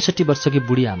 65 वर्षकी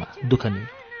बुढी आमा दुखनी,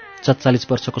 47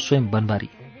 वर्षको स्वयं बनबारी,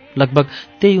 लगभग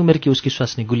त्यही उमेरकी उसकी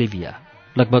स्वास्नी गुलेबिया,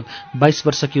 लगभग 22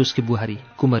 वर्षकी उसकी बुहारी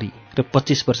कुमरी र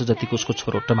 25 वर्ष जतिको उसको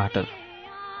छोरो टमाटर।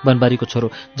 बनबारीको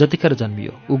छोरो जतिखेर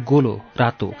जन्मियो ऊ गोलो,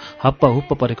 रातो, हप्प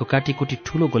हुप्प परेको काटीकुटी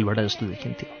ठूलो गोलभडा जस्तो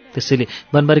देखिन्थ्यो। त्यसैले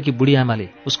बनबारीकी बुढी आमाले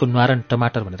उसको न्वारन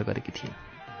टमाटर भनेर गरेकी थिइन्।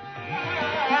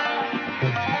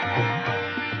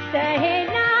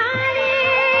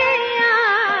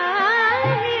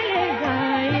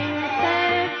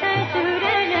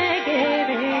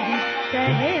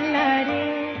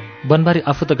 बनबारी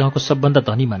आफू त गाउँको सबभन्दा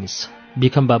धनी मानिस,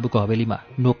 भिखम बाबुको हवेलीमा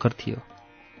नोकर थियो।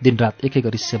 दिनरात एकै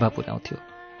गरी सेवा पुर्याउँथ्यो।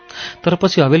 तर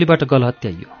पछि हवेलीबाट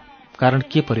गलहत्याइयो। कारण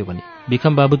के पर्यो भने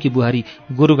भिखम बाबुकी बुहारी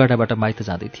गोरुगाडाबाट माइत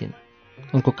जाँदै थिइन्।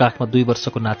 उनको काखमा 2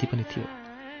 वर्षको नाति पनि थियो।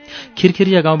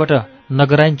 खिरखिरिया गाउँबाट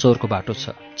नगराइन चौरको बाटो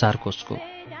छ, 4 कोसको।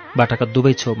 बाटाका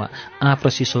दुवै छेउमा आँप र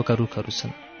सिसौका रुखहरू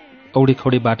छन्। औडी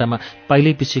खौडी बाटामा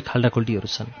पाइलै पछि खाल्डाखुल्डीहरू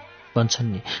छन्।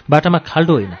 भन्छन् नि, बाटामा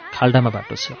खाल्डो होइन, खाल्डामा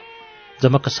बाटो छ।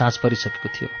 जमक्क साँझ परिसकेको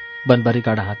थियो। वनबारी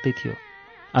गाडा हाँक्दै थियो।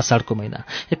 आषाढको महिना,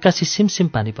 एक्कासी सिमसिम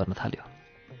पानी पर्न थाल्यो।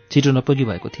 छिटो नपुगी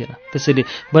भएको थिएन, त्यसैले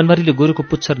वनबारीले गोरुको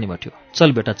पुच्छर निमट्यो।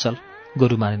 चल बेटा चल।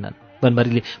 गोरु मानेनन्।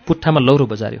 वनबारीले पुट्ठामा लौरो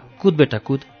बजार्यो। कुद बेटा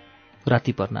कुद।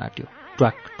 राति पर्न आँट्यो।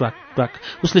 ट्वाक ट्वाक ट्वाक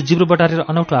उसले जिब्रो बटारेर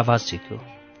अनौठो आवाज झिक्यो।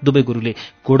 दुवै गोरुले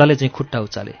घोडाले चाहिँ खुट्टा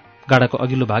उचाले। गाडाको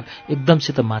अघिल्लो भाग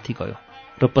एकदमसित माथि गयो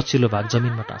र पछिल्लो भाग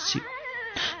जमिनमा टाँसियो।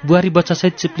 बुहारी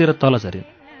बच्चासहित चिप्लेर तल झरिन्।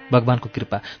 भगवानको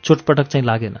कृपा, चोटपटक चाहिँ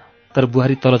लागेन, तर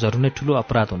बुहारी तल झर्नु नै ठूलो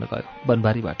अपराध हुन गयो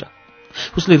वनबारीबाट।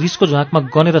 उसले रिसको झ्वाकमा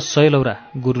गनेर 100 लौरा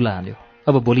गोरुलाई हान्यो।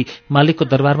 अब भोलि मालिकको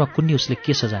दरबारमा कुन्नी उसले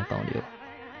के सजाय पाउने हो।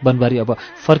 वनबारी अब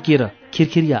फर्किएर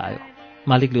खिरखिरिया आयो।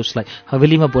 मालिकले उसलाई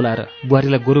हवेलीमा बोलाएर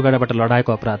बुहारीलाई गोरुगाडाबाट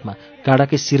लडाएको अपराधमा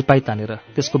गाडाकै सिरपाई तानेर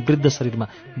त्यसको वृद्ध शरीरमा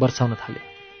बर्छाउन थाले।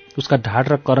 उसका ढाड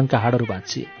र करङका हाडहरू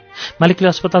भाँचिए। मालिकले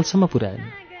अस्पतालसम्म पुर्याएन।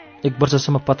 1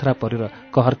 वर्षसम्म पथरा परेर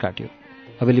कहर काट्यो।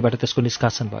 हवेलीबाट त्यसको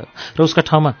निष्कासन भयो र उसका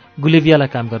ठाउँमा गुलेबियालाई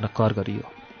काम गर्न कर गरियो।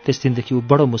 त्यस दिनदेखि ऊ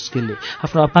बडो मुस्किलले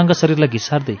आफ्नो अपाङ्ग शरीरलाई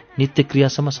घिसार्दै नित्य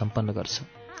क्रियासम्म सम्पन्न गर्छ।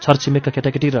 छरछिमेकका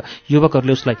केटाकेटी र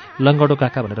युवकहरूले उसलाई लङ्गडो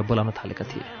काका भनेर बोलाउन थालेका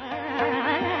थिए।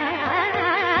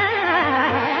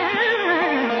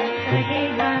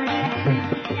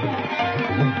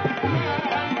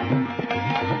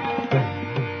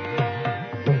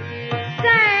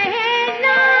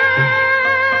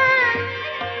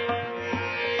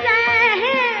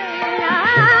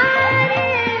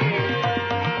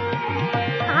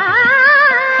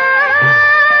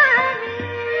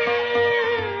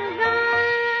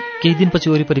 केही दिनपछि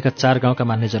वरिपरिका 4 गाउँका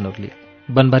मान्यजनहरूले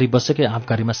वनबारी बसेकै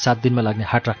आँपघारीमा 7 दिनमा लाग्ने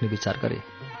हाट राख्ने विचार गरे।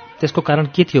 त्यसको कारण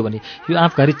के थियो भने यो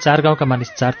आँपघारी 4 गाउँका मानिस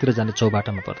 4तिर जाने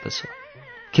चौबाटामा पर्दछ।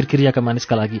 खिरखिरियाका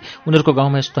मानिसका लागि उनीहरूको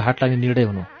गाउँमा यस्तो हाट लाग्ने निर्णय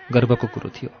हुनु गर्वको कुरो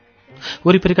थियो।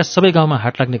 वरिपरिका सबै गाउँमा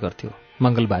हाट लाग्ने गर्थ्यो,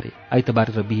 मङ्गलबारे,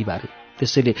 आइतबारे र बिहीबारे।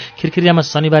 त्यसैले खिरखिरियामा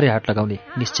शनिबारे हाट लगाउने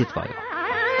निश्चित भयो।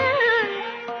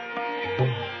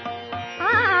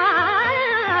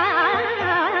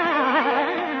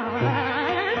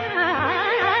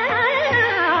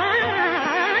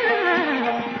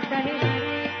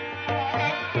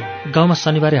 गाउँमा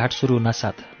शनिबारे हाट सुरु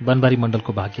हुनासाथ वनबारी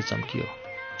मण्डलको भाग्य चम्कियो।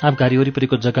 आँपघारी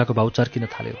वरिपरिको जग्गाको भाउ चर्किन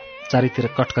थाल्यो। चारैतिर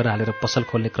कटकर हालेर पसल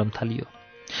खोल्ने क्रम थालियो।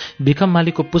 भिखम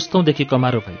मालिकको पुस्तौंदेखि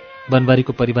कमारो भई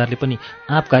वनबारीको परिवारले पनि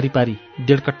आँपघारी पारी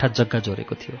 1.5 कट्ठा जग्गा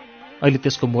जोडेको थियो। अहिले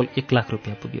त्यसको मोल 1 लाख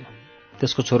रुपियाँ पुग्यो।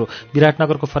 त्यसको छोरो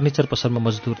विराटनगरको फर्निचर पसलमा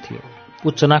मजदुर थियो।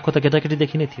 ऊ चनाखो त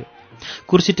केटाकेटीदेखि नै थियो।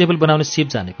 कुर्सी टेबल बनाउने सिप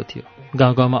जानेको थियो।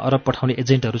 गाउँ गाउँमा अरब पठाउने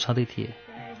एजेन्टहरू छँदै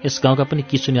थिए। यस गाउँका पनि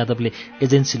किशुन यादवले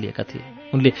एजेन्सी लिएका थिए।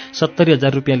 उनले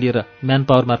 70,000 रुपियाँ लिएर म्यान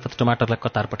पावर मार्फत टमाटरलाई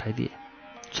कतार पठाइदिए।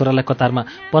 छोरालाई कतारमा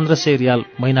 1500 रियाल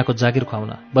महिनाको जागिर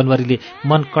खुवाउन वनबारीले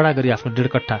मन कडा गरी आफ्नो 1.5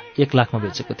 कट्ठा 1 लाखमा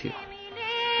बेचेको थियो।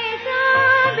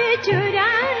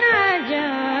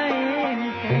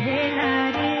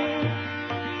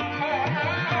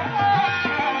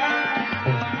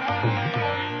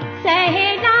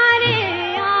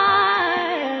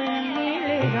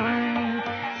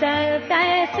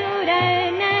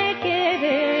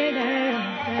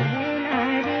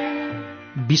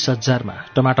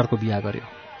 $20,000 टमाटरको बिहा गर्यो।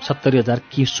 70,000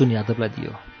 किशुन यादवलाई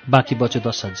दियो। बाँकी बच्यो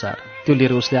 10,000। त्यो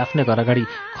लिएर उसले आफ्नै घर अगाडि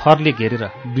खरले घेरेर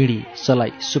बिडी,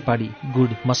 सलाई, सुपाडी,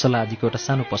 गुड, मसला आदिको एउटा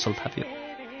सानो पसल थाप्यो।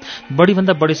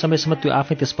 बढीभन्दा बढी समयसम्म त्यो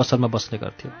आफै त्यस पसलमा बस्ने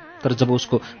गर्थ्यो। तर जब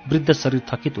उसको वृद्ध शरीर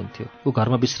थकित हुन्थ्यो, ऊ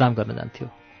घरमा विश्राम गर्न जान्थ्यो।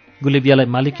 गुलेबियालाई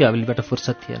मालिककै हवेलीबाट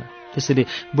फुर्सद थिएन। त्यसैले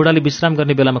बुढाले विश्राम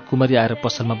गर्ने बेलामा कुमरी आएर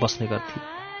पसलमा बस्ने गर्थे।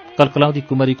 कलकलाउँदी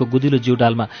कुमरीको गुदिलो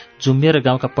जिउडालमा झुम्मिएर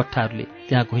गाउँका पट्टाहरूले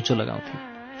त्यहाँ घुइँचो लगाउँथे।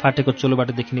 फाटेको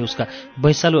चोलोबाट देखिने उसका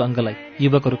वैशालु अङ्गलाई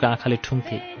युवकहरूका आँखाले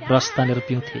ठुङ्थे, रस तानेर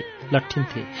पिउँथे,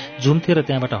 लट्ठिन्थे, झुम्थे र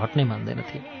त्यहाँबाट हट्नै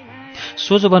मान्दैनथे।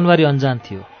 सोझो वनबारी अन्जान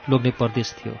थियो, लोग्ने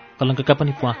परदेश थियो, कलङ्कका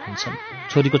पनि प्वाख हुन्छन्।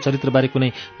 छोरीको चरित्रबारे कुनै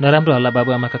नराम्रो हल्ला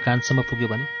बाबुआमाका कानसम्म पुग्यो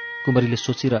भने कुमरीले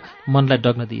सोचेर मनलाई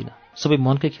डग्न दिइन। सबै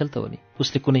मनकै खेल त हो नि।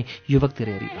 उसले कुनै युवकतिर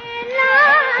हेरिन।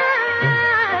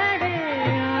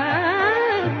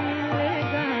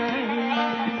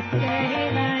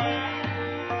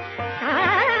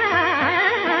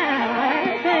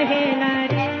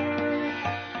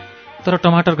 तर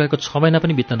टमाटर गएको 6 महिना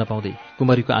पनि बित्न नपाउँदै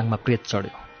कुमरीको आङमा प्रेत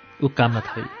चढ्यो। ऊ काम्न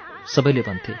थाली। सबैले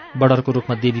भन्थे बडरको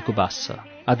रुखमा देवीको बास छ।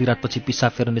 आधी रातपछि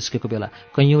पिसाब फेर निस्केको बेला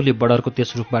कैयौँले बडरको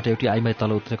त्यस रुखबाट एउटी आइमाई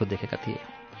तल उत्रेको देखेका थिए।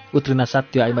 उत्रिनासाथ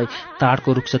त्यो आइमाई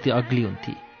ताडको रुख जति अग्ली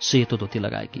हुन्थी, सेतो धोती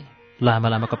लगाएकी, लामा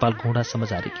लामा कपाल घुँडासम्म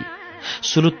झारेकी,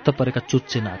 सुलुत्त परेका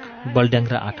चुच्चे नाक,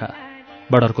 बलड्याङ्ग्रा आँखा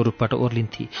बडरको रुखबाट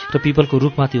ओर्लिन्थी र पिपलको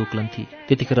रुखमाथि उक्लन्थी।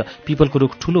 त्यतिखेर पिपलको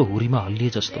रुख ठूलो हुरीमा हल्लिए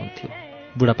जस्तो हुन्थ्यो।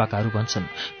 बुढापाकाहरू भन्छन्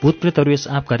भूतप्रेतहरू यस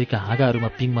आँपघारीका हाँगाहरूमा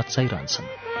पिङ मच्चाइरहन्छन्।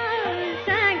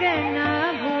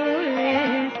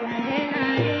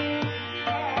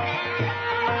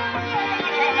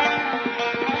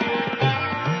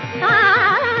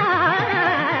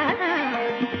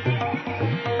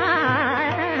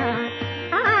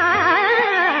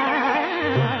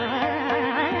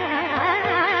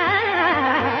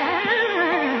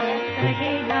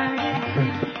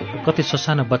 कतै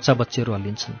ससाना बच्चा बच्चीहरू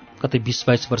हल्लिन्छन्, कतै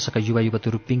 20-22 वर्षका युवा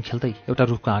युवतीहरू पिङ खेल्दै एउटा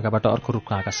रुखको आँगाबाट अर्को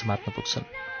रुखको आँगा समात्न पुग्छन्।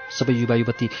 सबै युवा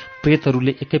युवती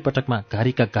प्रेतहरूले एकैपटकमा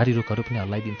घारीका घारी रुखहरू पनि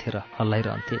हल्लाइदिन्थे र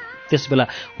हल्लाइरहन्थे। त्यसबेला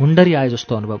हुन्डरी आए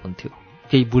जस्तो अनुभव हुन्थ्यो।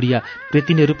 केही बुढिया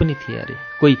प्रेतिनीहरू पनि थिए अरे,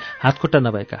 कोही हातखुट्टा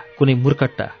नभएका, कुनै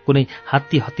मुर्कट्टा, कुनै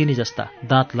हात्ती हतिनी जस्ता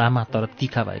दाँत लामा तर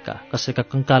तीखा भएका, कसैका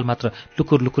कङ्काल मात्र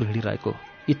लुकुर लुकुर हिँडिरहेको।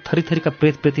 यी थरीथरीका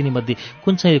प्रेत प्रेतिनी मध्ये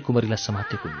कुन चाहिँ कुमारीलाई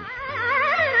समातेको नि?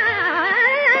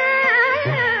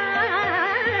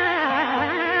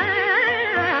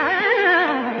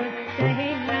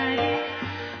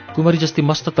 कुमारी जस्ती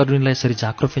मस्त तरुणीलाई यसरी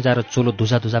झाँक्रो फिजाएर चोलो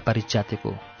धुजा धुजा पारी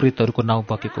च्यातेको, प्रेतहरूको नाउँ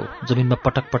बकेको, जमिनमा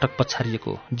पटक पटक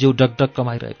पछारिएको, जिउ डगडग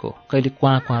कमाइरहेको, कहिले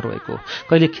क्वाँ क्वाँ रोएको,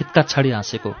 कहिले खित्का छाडी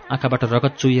हाँसेको, आँखाबाट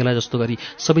रगत चुहिएला जस्तो गरी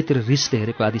सबैतिर रिसले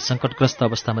हेरेको आदि सङ्कटग्रस्त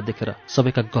अवस्थामा देखेर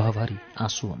सबैका गहभरि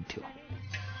आँसु हुन्थ्यो।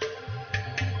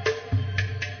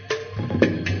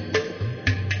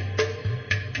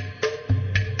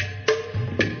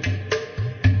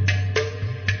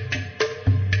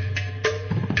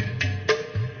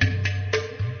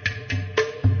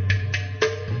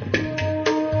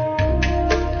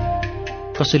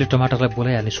 कसैले टमाटरलाई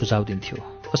बोलाइहाल्ने सुझाव दिन्थ्यो,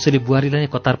 कसैले बुहारीलाई नै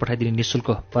कतार पठाइदिने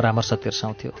निःशुल्क परामर्श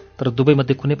तेर्साउँथ्यो। तर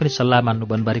दुवैमध्ये कुनै पनि सल्लाह मान्नु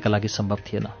बनबारीका लागि सम्भव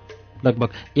थिएन। लगभग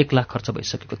 1 लाख खर्च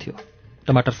भइसकेको थियो।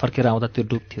 टमाटर फर्केर आउँदा त्यो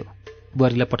डुब्थ्यो।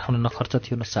 बुहारीलाई पठाउन न खर्च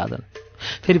थियो न साधन।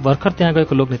 फेरि भर्खर त्यहाँ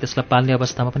गएको लोग्ने त्यसलाई पाल्ने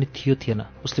अवस्थामा पनि थियो थिएन।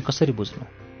 उसले कसरी बुझ्नु?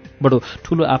 बडो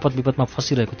ठूलो आपद विपदमा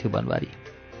फसिरहेको थियो बनबारी।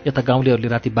 यता गाउँलेहरूले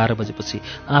राति 12 बजेपछि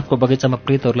आँपको बगैँचामा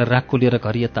प्रेतहरूलाई राखको लिएर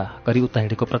घरि यता घरि उता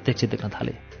हिँडेको प्रत्यक्ष देख्न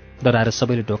थाले। डराएर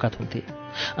सबैले ढोका थुन्थे।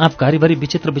 आँप घारीभरि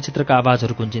विचित्र विचित्रका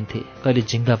आवाजहरू गुन्जिन्थे, कहिले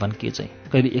झिङ्गा भन्किए चाहिँ,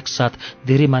 कहिले एकसाथ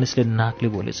धेरै मानिसले नाकले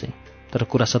बोले चाहिँ। तर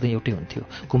कुरा सधैँ एउटै हुन्थ्यो,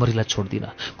 कुमारीलाई छोड्दिन,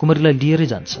 कुमारीलाई लिएरै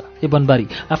जान्छ। ए बनबारी,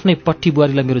 आफ्नै पट्टी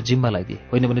बुहारीलाई मेरो जिम्मा लगाइदिए,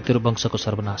 होइन भने तेरो वंशको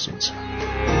सर्वनाश हुन्छ।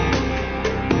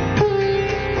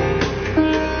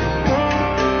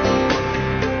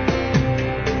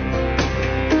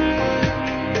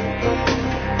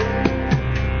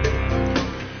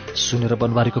 सुनेर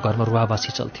बनबारीको घरमा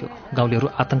रुवाबासी चल्थ्यो। गाउँलेहरू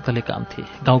आतंकले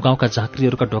काम्थे। गाउँ गाउँका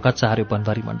झाँक्रीहरूका ढोका चाह्यो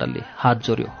बनबारी मण्डलले। हात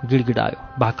जोड्यो, गिडगिडायो,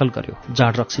 भाकल गर्यो,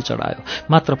 जाँड रक्सी चढायो।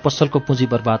 मात्र पसलको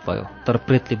पुँजी बर्बाद भयो। तर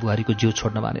प्रेतले बुहारीको जिउ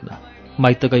छोड्न मानेन।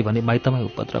 माइत गई भने माइतमै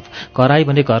उपद्रव, घर आई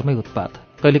भने घरमै उत्पात।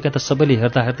 कहिलेकाहीँ त सबैले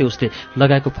हेर्दा हेर्दै उसले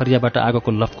लगाएको फरियाबाट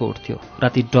आगोको लप्को उठ्थ्यो।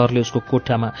 राति डरले उसको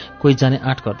कोठामा कोही जाने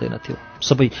आँट गर्दैनथ्यो।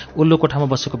 सबै ओल्लो कोठामा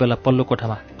बसेको बेला पल्लो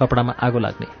कोठामा कपडामा आगो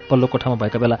लाग्ने, पल्लो कोठामा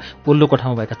भएका बेला ओल्लो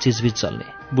कोठामा भएका चिजबिज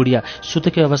जल्ने। बुढिया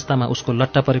सुतेकै अवस्थामा उसको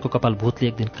लट्टा परेको कपाल भूतले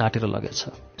एक दिन काटेर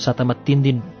लगेछ। सातामा 3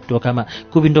 दिन ढोकामा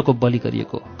कुबिन्डोको बलि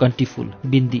गरिएको, कन्टीफुल,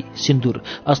 बिन्दी, सिन्दुर,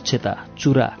 अक्षता,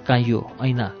 चुरा, काइयो,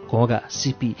 ऐना, घोगा,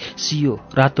 सिपी, सियो,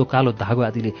 रातो कालो धागो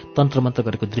आदिले तन्त्रमन्त्र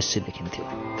गरेको दृश्य देखिन्थ्यो।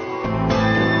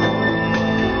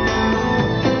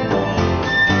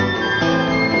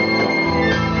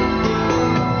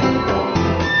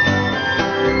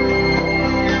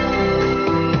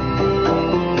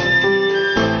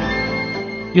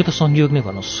 यो त संयोग नै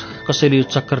भनोस्। कसैले यो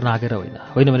चक्कर नागेर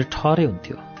होइन भने ठहरै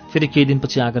हुन्थ्यो। फेरि केही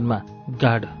दिनपछि आँगनमा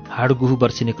गाड हाडगुहु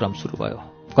बर्सिने क्रम सुरु भयो।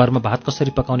 घरमा भात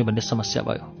कसरी पकाउने भन्ने समस्या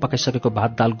भयो। पकाइसकेको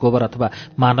भात दाल गोबर अथवा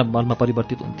मानव मलमा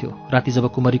परिवर्तित हुन्थ्यो। राति जब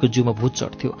कुमारीको जिउमा भूत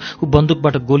चढ्थ्यो, ऊ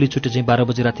बन्दुकबाट गोली छुटे चाहिँ 12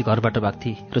 बजे राति घरबाट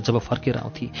भाग्थी र जब फर्केर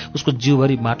आउँथी उसको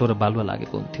जिउभरि माटो र बालुवा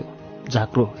लागेको हुन्थ्यो।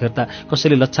 झाँक्रो हेर्दा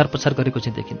कसैले लच्छार पछार गरेको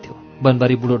चाहिँ देखिन्थ्यो।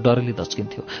 बनबारी बुढो डरले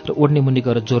दच्किन्थ्यो र ओड्ने मुन्नी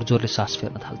गएर जोर जोरले सास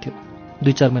फेर्न थाल्थ्यो।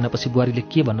 2-4 महिनापछि बुहारीले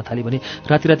के भन्न थाली भने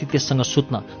राति राति त्यससँग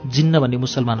सुत्न जिन्न भन्ने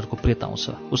मुसलमानहरूको प्रेत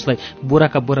आउँछ। उसलाई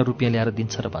बोराका बोरा रुपियाँ ल्याएर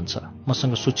दिन्छ र भन्छ,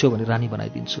 मसँग सुत्छ्यौ भने रानी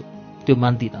बनाइदिन्छु। त्यो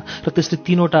मान्दिन र त्यसले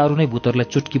 3वटा अरू नै भूतहरूलाई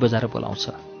चुट्की बजाएर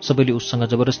बोलाउँछ। सबैले उससँग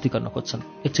जबरजस्ती गर्न खोज्छन्।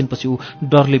 एकछिनपछि ऊ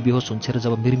डरले बेहोस हुन्छ र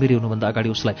जब मिरमिरी हुनुभन्दा अगाडि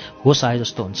उसलाई होस आए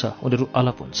जस्तो हुन्छ, उनीहरू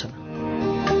अलप हुन्छन्।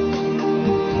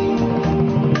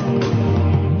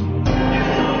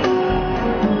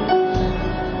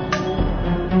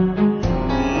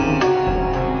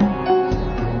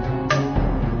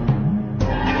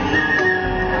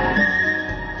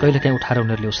 कहिलेकाहीँ उठाएर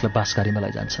उनीहरूले उसलाई बाँसघारीमा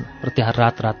लैजान्छन् र त्यहाँ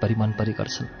रातभरि मनपरी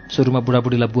गर्छन्। सुरुमा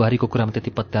बुढाबुढीलाई बुहारीको कुरामा त्यति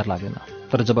पत्यार लागेन।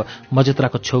 तर जब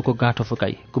मजेत्राको छेउको गाँठो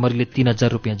फुकाई कुमारीले 3000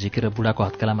 रुपियाँ झिकेर बुढाको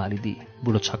हत्केलामा हालिदिए,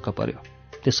 बुढो छक्क पर्यो।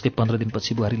 त्यसकै 15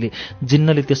 दिनपछि बुहारीले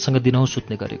जिन्नले त्यससँग दिनहुँ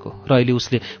सुत्ने गरेको र अहिले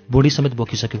उसले बुढी समेत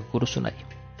बोकिसकेको कुरो सुनाई।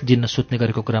 जिन्न सुत्ने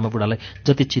गरेको कुरामा बुढालाई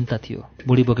जति चिन्ता थियो,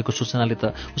 बुढी बोकेको सूचनाले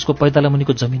त उसको पैताला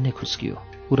मुनिको जमिन नै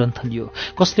खुस्कियो। उरन्थनियो,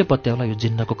 कसले पत्याउला यो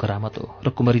जिन्नको करामत हो र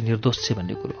कुमारी निर्दोष छ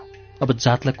भन्ने कुरो। अब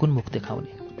जातलाई कुन मुख देखाउने?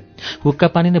 हुक्का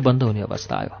पानी नै बन्द हुने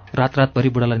अवस्था आयो। रातभरि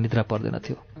बुढालाई निद्रा पर्दैन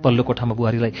थियो। पल्लो कोठामा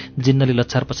बुहारीलाई जिन्नले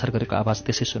लच्छार पछार गरेको आवाज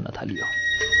त्यसै सुन्न थालियो।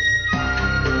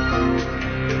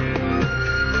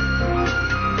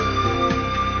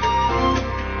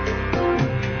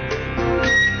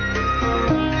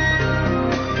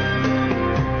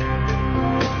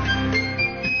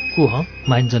 को ह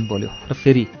माइन्जन बोल्यो र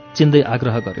फेरि चिन्दै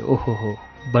आग्रह गर्यो, ओहो हो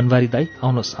बनबारी दाई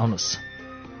आउनुहोस् आउनुहोस्।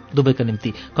 दुवैका निम्ति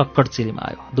कक्कड चिरीमा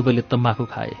आयो। दुवैले तम्बाकु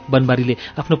खाए। बनबारीले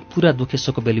आफ्नो पूरा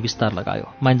दुखेसोको बेली विस्तार लगायो।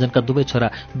 माइन्जनका दुवै छोरा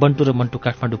बन्टु र मन्टु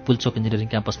काठमाडौँ पुल्चोक इन्जिनियरिङ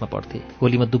क्याम्पसमा पढ्थे।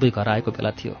 होलीमा दुवै घर आएको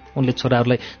बेला थियो। उनले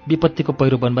छोराहरूलाई विपत्तिको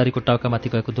पहिरो बनबारीको टाउकामाथि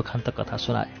गएको दुखान्त कथा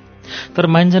सुनाए। तर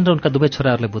माइन्जन र उनका दुवै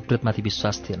छोराहरूलाई भूतप्रेतमाथि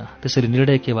विश्वास थिएन। त्यसैले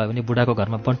निर्णय के भयो भने बुढाको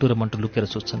घरमा बन्टु र मन्टु लुकेर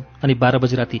सुत्छन् अनि 12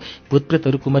 बजी राति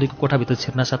भूतप्रेतहरू कुमारीको कोठाभित्र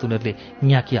छिर्नासाथ उनीहरूले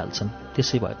न्याकिहाल्छन्।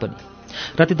 त्यसै भए पनि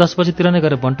राति 10 बजीतिर नै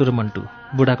गएर बन्टु र मन्टु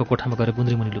बुढाको कोठामा गएर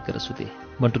गुन्द्रीमुनि लुकेर सुते।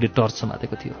 बन्टुले टर्च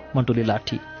समातेको थियो, मन्टुले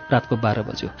लाठी। रातको 12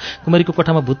 बज्यो। कुमारीको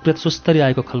कोठामा भूतप्रेत सुस्तरी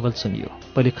आएको खलबल सुनियो।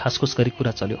 पहिले खासखुस गरी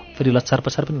कुरा चल्यो, फेरि लच्छार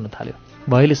पछार पनि हुन थाल्यो।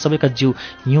 भयले सबैका जिउ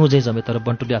हिउँ झैँ जमे, तर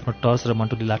बन्टुले आफ्नो टर्च र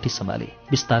मन्टुले लाठी सम्हाले।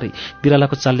 बिस्तारै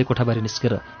बिरालाको चालले कोठाबारी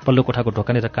निस्केर पल्लो कोठाको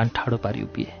ढोकानेर कान ठाडो पारी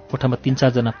उभिए। कोठामा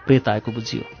 3-4 जना प्रेत आएको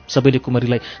बुझियो। सबैले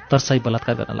कुमारीलाई तर्साई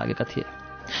बलात्कार गर्न लागेका थिए।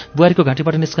 बुहारीको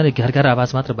घाँटीबाट निस्कने घ्यार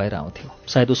आवाज मात्र बाहिर आउँथ्यो।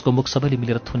 सायद उसको मुख सबैले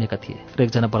मिलेर थुनेका थिए र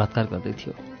एकजना बलात्कार गर्दै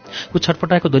थियो। ऊ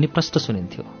छटपटाएको ध्वनि प्रष्ट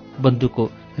सुनिन्थ्यो। बन्दुकको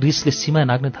रिसले सीमा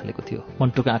नाग्न थालेको थियो।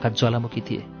 मन्टुका आँखा ज्वालामुखी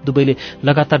थिए। दुवैले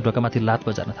लगातार ढोकामाथि लात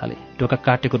बजार्न थाले। ढोका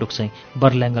काटेको रुखसँग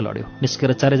बर्ल्याङ्ग लड्यो।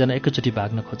 निस्केर चारैजना एकैचोटि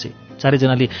भाग्न खोजे।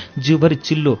 चारैजनाले जिउभरि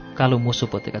चिल्लो कालो मोसो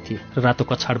पोतेका थिए र रातो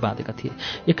कछाड बाँधेका थिए।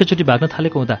 एकैचोटि भाग्न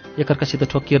थालेको हुँदा एकअर्कासित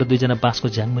ठोकिएर दुईजना बाँसको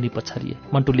झ्याङमुनि पछारिए।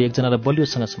 मन्टुले एकजनालाई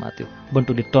बलियोसँग समात्यो।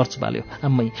 बन्टुले टर्च बाल्यो।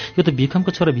 आम्मै, यो त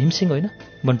भीखमको छोरा भीमसिंह होइन?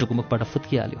 बन्टुको मुखबाट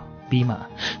फुत्किहाल्यो, भीमा।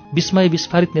 विस्मय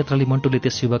विस्फारित नेत्रले मन्टुले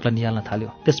त्यस युवकलाई निहाल्न थाल्यो।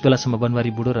 त्यस बेलासम्म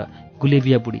बनबारी बुढो र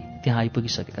गुलेबिया बुढी त्यहाँ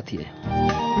आइपुगिसकेका थिए।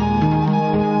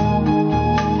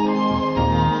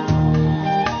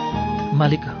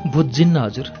 मालिक भूत जिन्न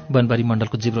हजुर, बनबारी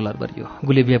मण्डलको जिब्रो लरबरियो।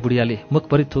 गुलेबिया बुढियाले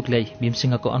मुखभरि थुक ल्याई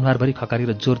भीमसिंहको अनुहारभरि खकारी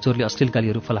र जोर जोरले अश्लील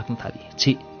गालीहरू फलाक्न थाली।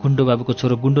 छि, गुण्डो बाबुको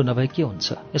छोरो गुण्डो नभए के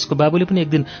हुन्छ? यसको बाबुले पनि एक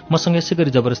दिन मसँग यसै गरी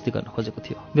जबरजस्ती गर्न खोजेको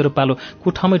थियो। मेरो पालो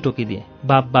कुठामै टोकिदिए।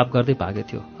 बाप बाप गर्दै भागे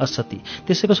थियो। असती।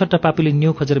 त्यसैको सट्टा पापीले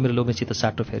न्यू खोजेर मेरो लोग्नेसित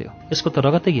साटो फेर्यो। यसको त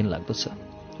रगतै घिन लाग्दो छ।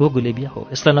 हो गुलेबिया हो,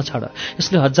 यसलाई नछाड।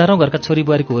 यसले हजारौं घरका छोरी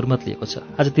बुहारीको हुर्मत लिएको छ।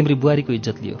 आज तिम्री बुहारीको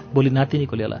इज्जत लियो, भोलि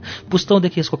नातिनीको लिएला।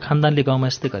 पुस्तौँदेखि यसको खानदानले गाउँमा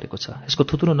यस्तै गरेको छ। यसको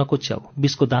थुत्रो नकोच्याउ,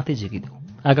 बिसको दाँतै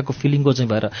झिकिदेऊ। आगाको फिलिङ्गो चाहिँ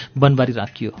भएर बनबारी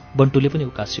राखियो। बन्टुले पनि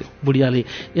उकास्यो। बुढियाले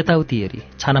यताउति हेरी।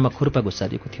 छानामा खुर्पा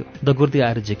घुसारिएको थियो। दगुर्दै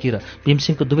आएर झिकिएर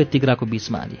भीमसिंहको दुवै तिग्राको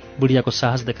बीचमा हाली। बुढियाको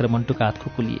साहस देखेर मन्टुका हात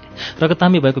खुकुलिए।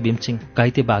 रगतामी भएको भीमसिंह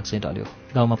घाइते बाघ चाहिँ ढल्यो।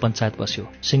 गाउँमा पञ्चायत बस्यो।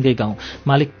 सिङ्गै गाउँ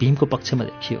मालिक भीमको पक्षमा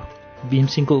देखियो।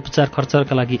 भीमसिंहको उपचार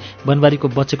खर्चका लागि बनबारीको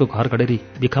बचेको घर घडेरी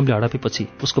भिखमले हडपेपछि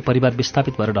उसको परिवार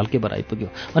विस्थापित भएर ढल्केबर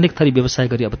आइपुग्यो। अनेक थरी व्यवसाय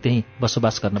गरी अब त्यहीँ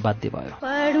बसोबास गर्न बाध्य भयो।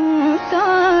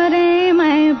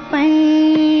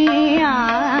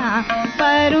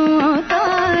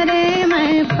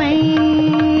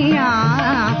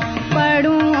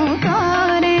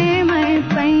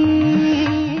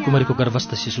 कुमारीको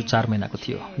गर्भस्थ शिशु 4 महिनाको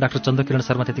थियो। डाक्टर चन्द्रकिरण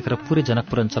शर्मा त्यतिखेर पुरै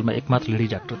जनकपुर अञ्चलमा एकमात्र लेडी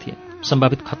डाक्टर थिए।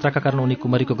 सम्भावित खतराका कारण उनी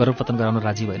कुमारीको गर्भपतन गराउन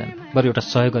राजी भएनन्। बरु एउटा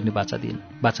सहयोग गर्ने बाचा दिइन्।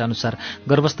 बाचा अनुसार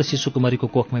गर्भस्थ शिशु कुमारीको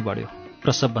कोखमै बढ्यो।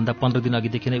 प्रसवभन्दा 15 दिन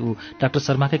अघिदेखि नै ऊ डाक्टर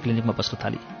शर्माकै क्लिनिकमा बस्न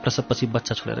थाली। प्रसवपछि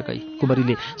बच्चा छोडेर गई।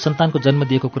 कुमारीले सन्तानको जन्म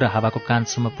दिएको कुरा हावाको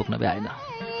कानसम्म पुग्न भ्याएन।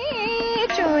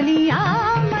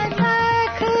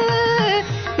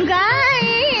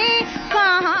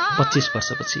 25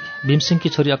 वर्षपछि भीमसिंहकी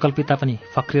छोरी अकल्पिता पनि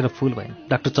फक्रिएर फूल भइन्।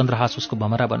 डाक्टर चन्द्रहास उसको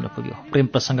भमरा बन्न पुग्यो। प्रेम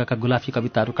प्रसङ्गका गुलाफी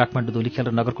कविताहरू काठमाडौँ धुलीखेल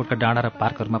र नगरकोटका डाँडा र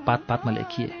पार्कहरूमा पात पातमा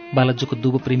लेखिए। बालज्यूको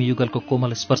दुबो प्रेमी युगलको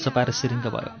कोमल स्पर्श पाएर सिरिङ्ग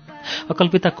भयो।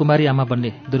 अकल्पिता कुमारी आमा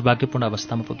बन्ने दुर्भाग्यपूर्ण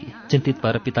अवस्थामा पुगी। चिन्तित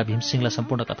भएर पिता भीमसिंहलाई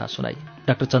सम्पूर्ण कथा सुनाई।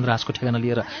 डाक्टर चन्द्रहासको ठेगाना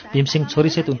लिएर भीमसिंह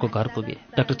छोरीसहित उनको घर पुगे।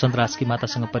 डाक्टर चन्द्रहासकी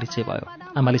मातासँग परिचय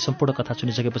भयो। आमाले सम्पूर्ण कथा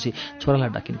सुनिसकेपछि छोरालाई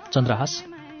डाकिन्।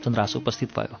 चन्द्रहास उपस्थित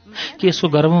भयो। के यसको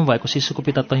गर्भमा भएको शिशुको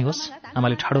पिता तै होस्?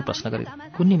 आमाले ठाडो प्रश्न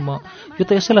गरिन्। कुन्नी यो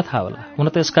त यसैलाई थाहा होला।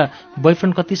 हुन त यसका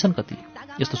बोयफ्रेन्ड कति छन् कति?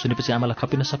 यस्तो सुनेपछि आमालाई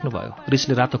खपिन सक्नुभयो।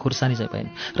 रिसले रातो खुर्सानी चाहिँ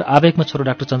भइन् र आवेगमा छोरो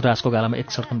डाक्टर चन्द्रहासको गालामा एक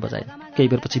सड्कन बजाइन्। केही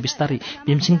बेरपछि बिस्तारै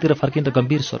भीमसिंहतिर फर्किन् र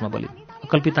गम्भीर स्वरमा बोलिन्।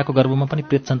 अकल्पिताको गर्भमा पनि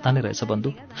प्रेत सन्तानै रहेछ बन्धु।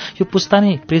 यो पुस्ता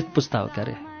नै प्रेत पुस्ता हो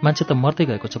क्यारे। मान्छे त मर्दै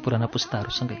गएको छ पुराना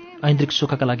पुस्ताहरूसँगै। ऐन्द्रिक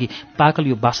सुखका लागि पागल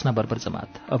यो बासना बर्बर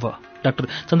जमात। अब डाक्टर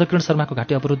चन्द्रकिरण शर्माको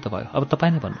घाँटी अवरुद्ध भयो। अब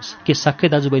तपाईँ नै भन्नुहोस्, के साक्कै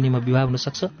दाजुबहिनीमा विवाह हुन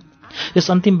सक्छ?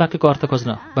 यस अन्तिम वाक्यको अर्थ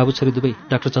खोज्न बाबु छोरी दुवै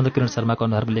डाक्टर चन्द्रकिरण शर्माको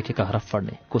अनुहारमा लेखेका हरफ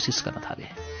पढ्ने कोसिस गर्न थाले।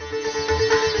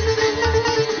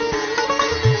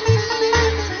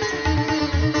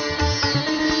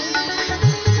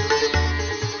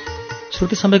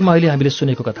 श्रुति सम्वेकमा अहिले हामीले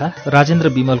सुनेको कथा राजेन्द्र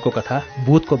बिमलको कथा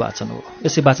भूतको वाचन हो।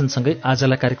 यसै वाचनसँगै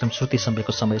आजलाई कार्यक्रम श्रुति सम्वेकको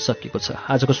समय सकिएको छ।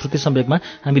 आजको श्रुति सम्वेकमा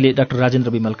हामीले डाक्टर राजेन्द्र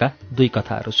बिमलका 2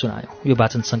 कथाहरू सुनायौं। यो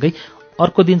वाचनसँगै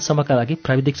अर्को दिनसम्मका लागि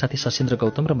प्राविधिक साथी सशिन्द्र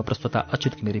गौतम र म प्रस्तोता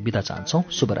अच्युत घिमिरे बिदा चाहन्छौं।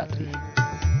 शुभरात्रि।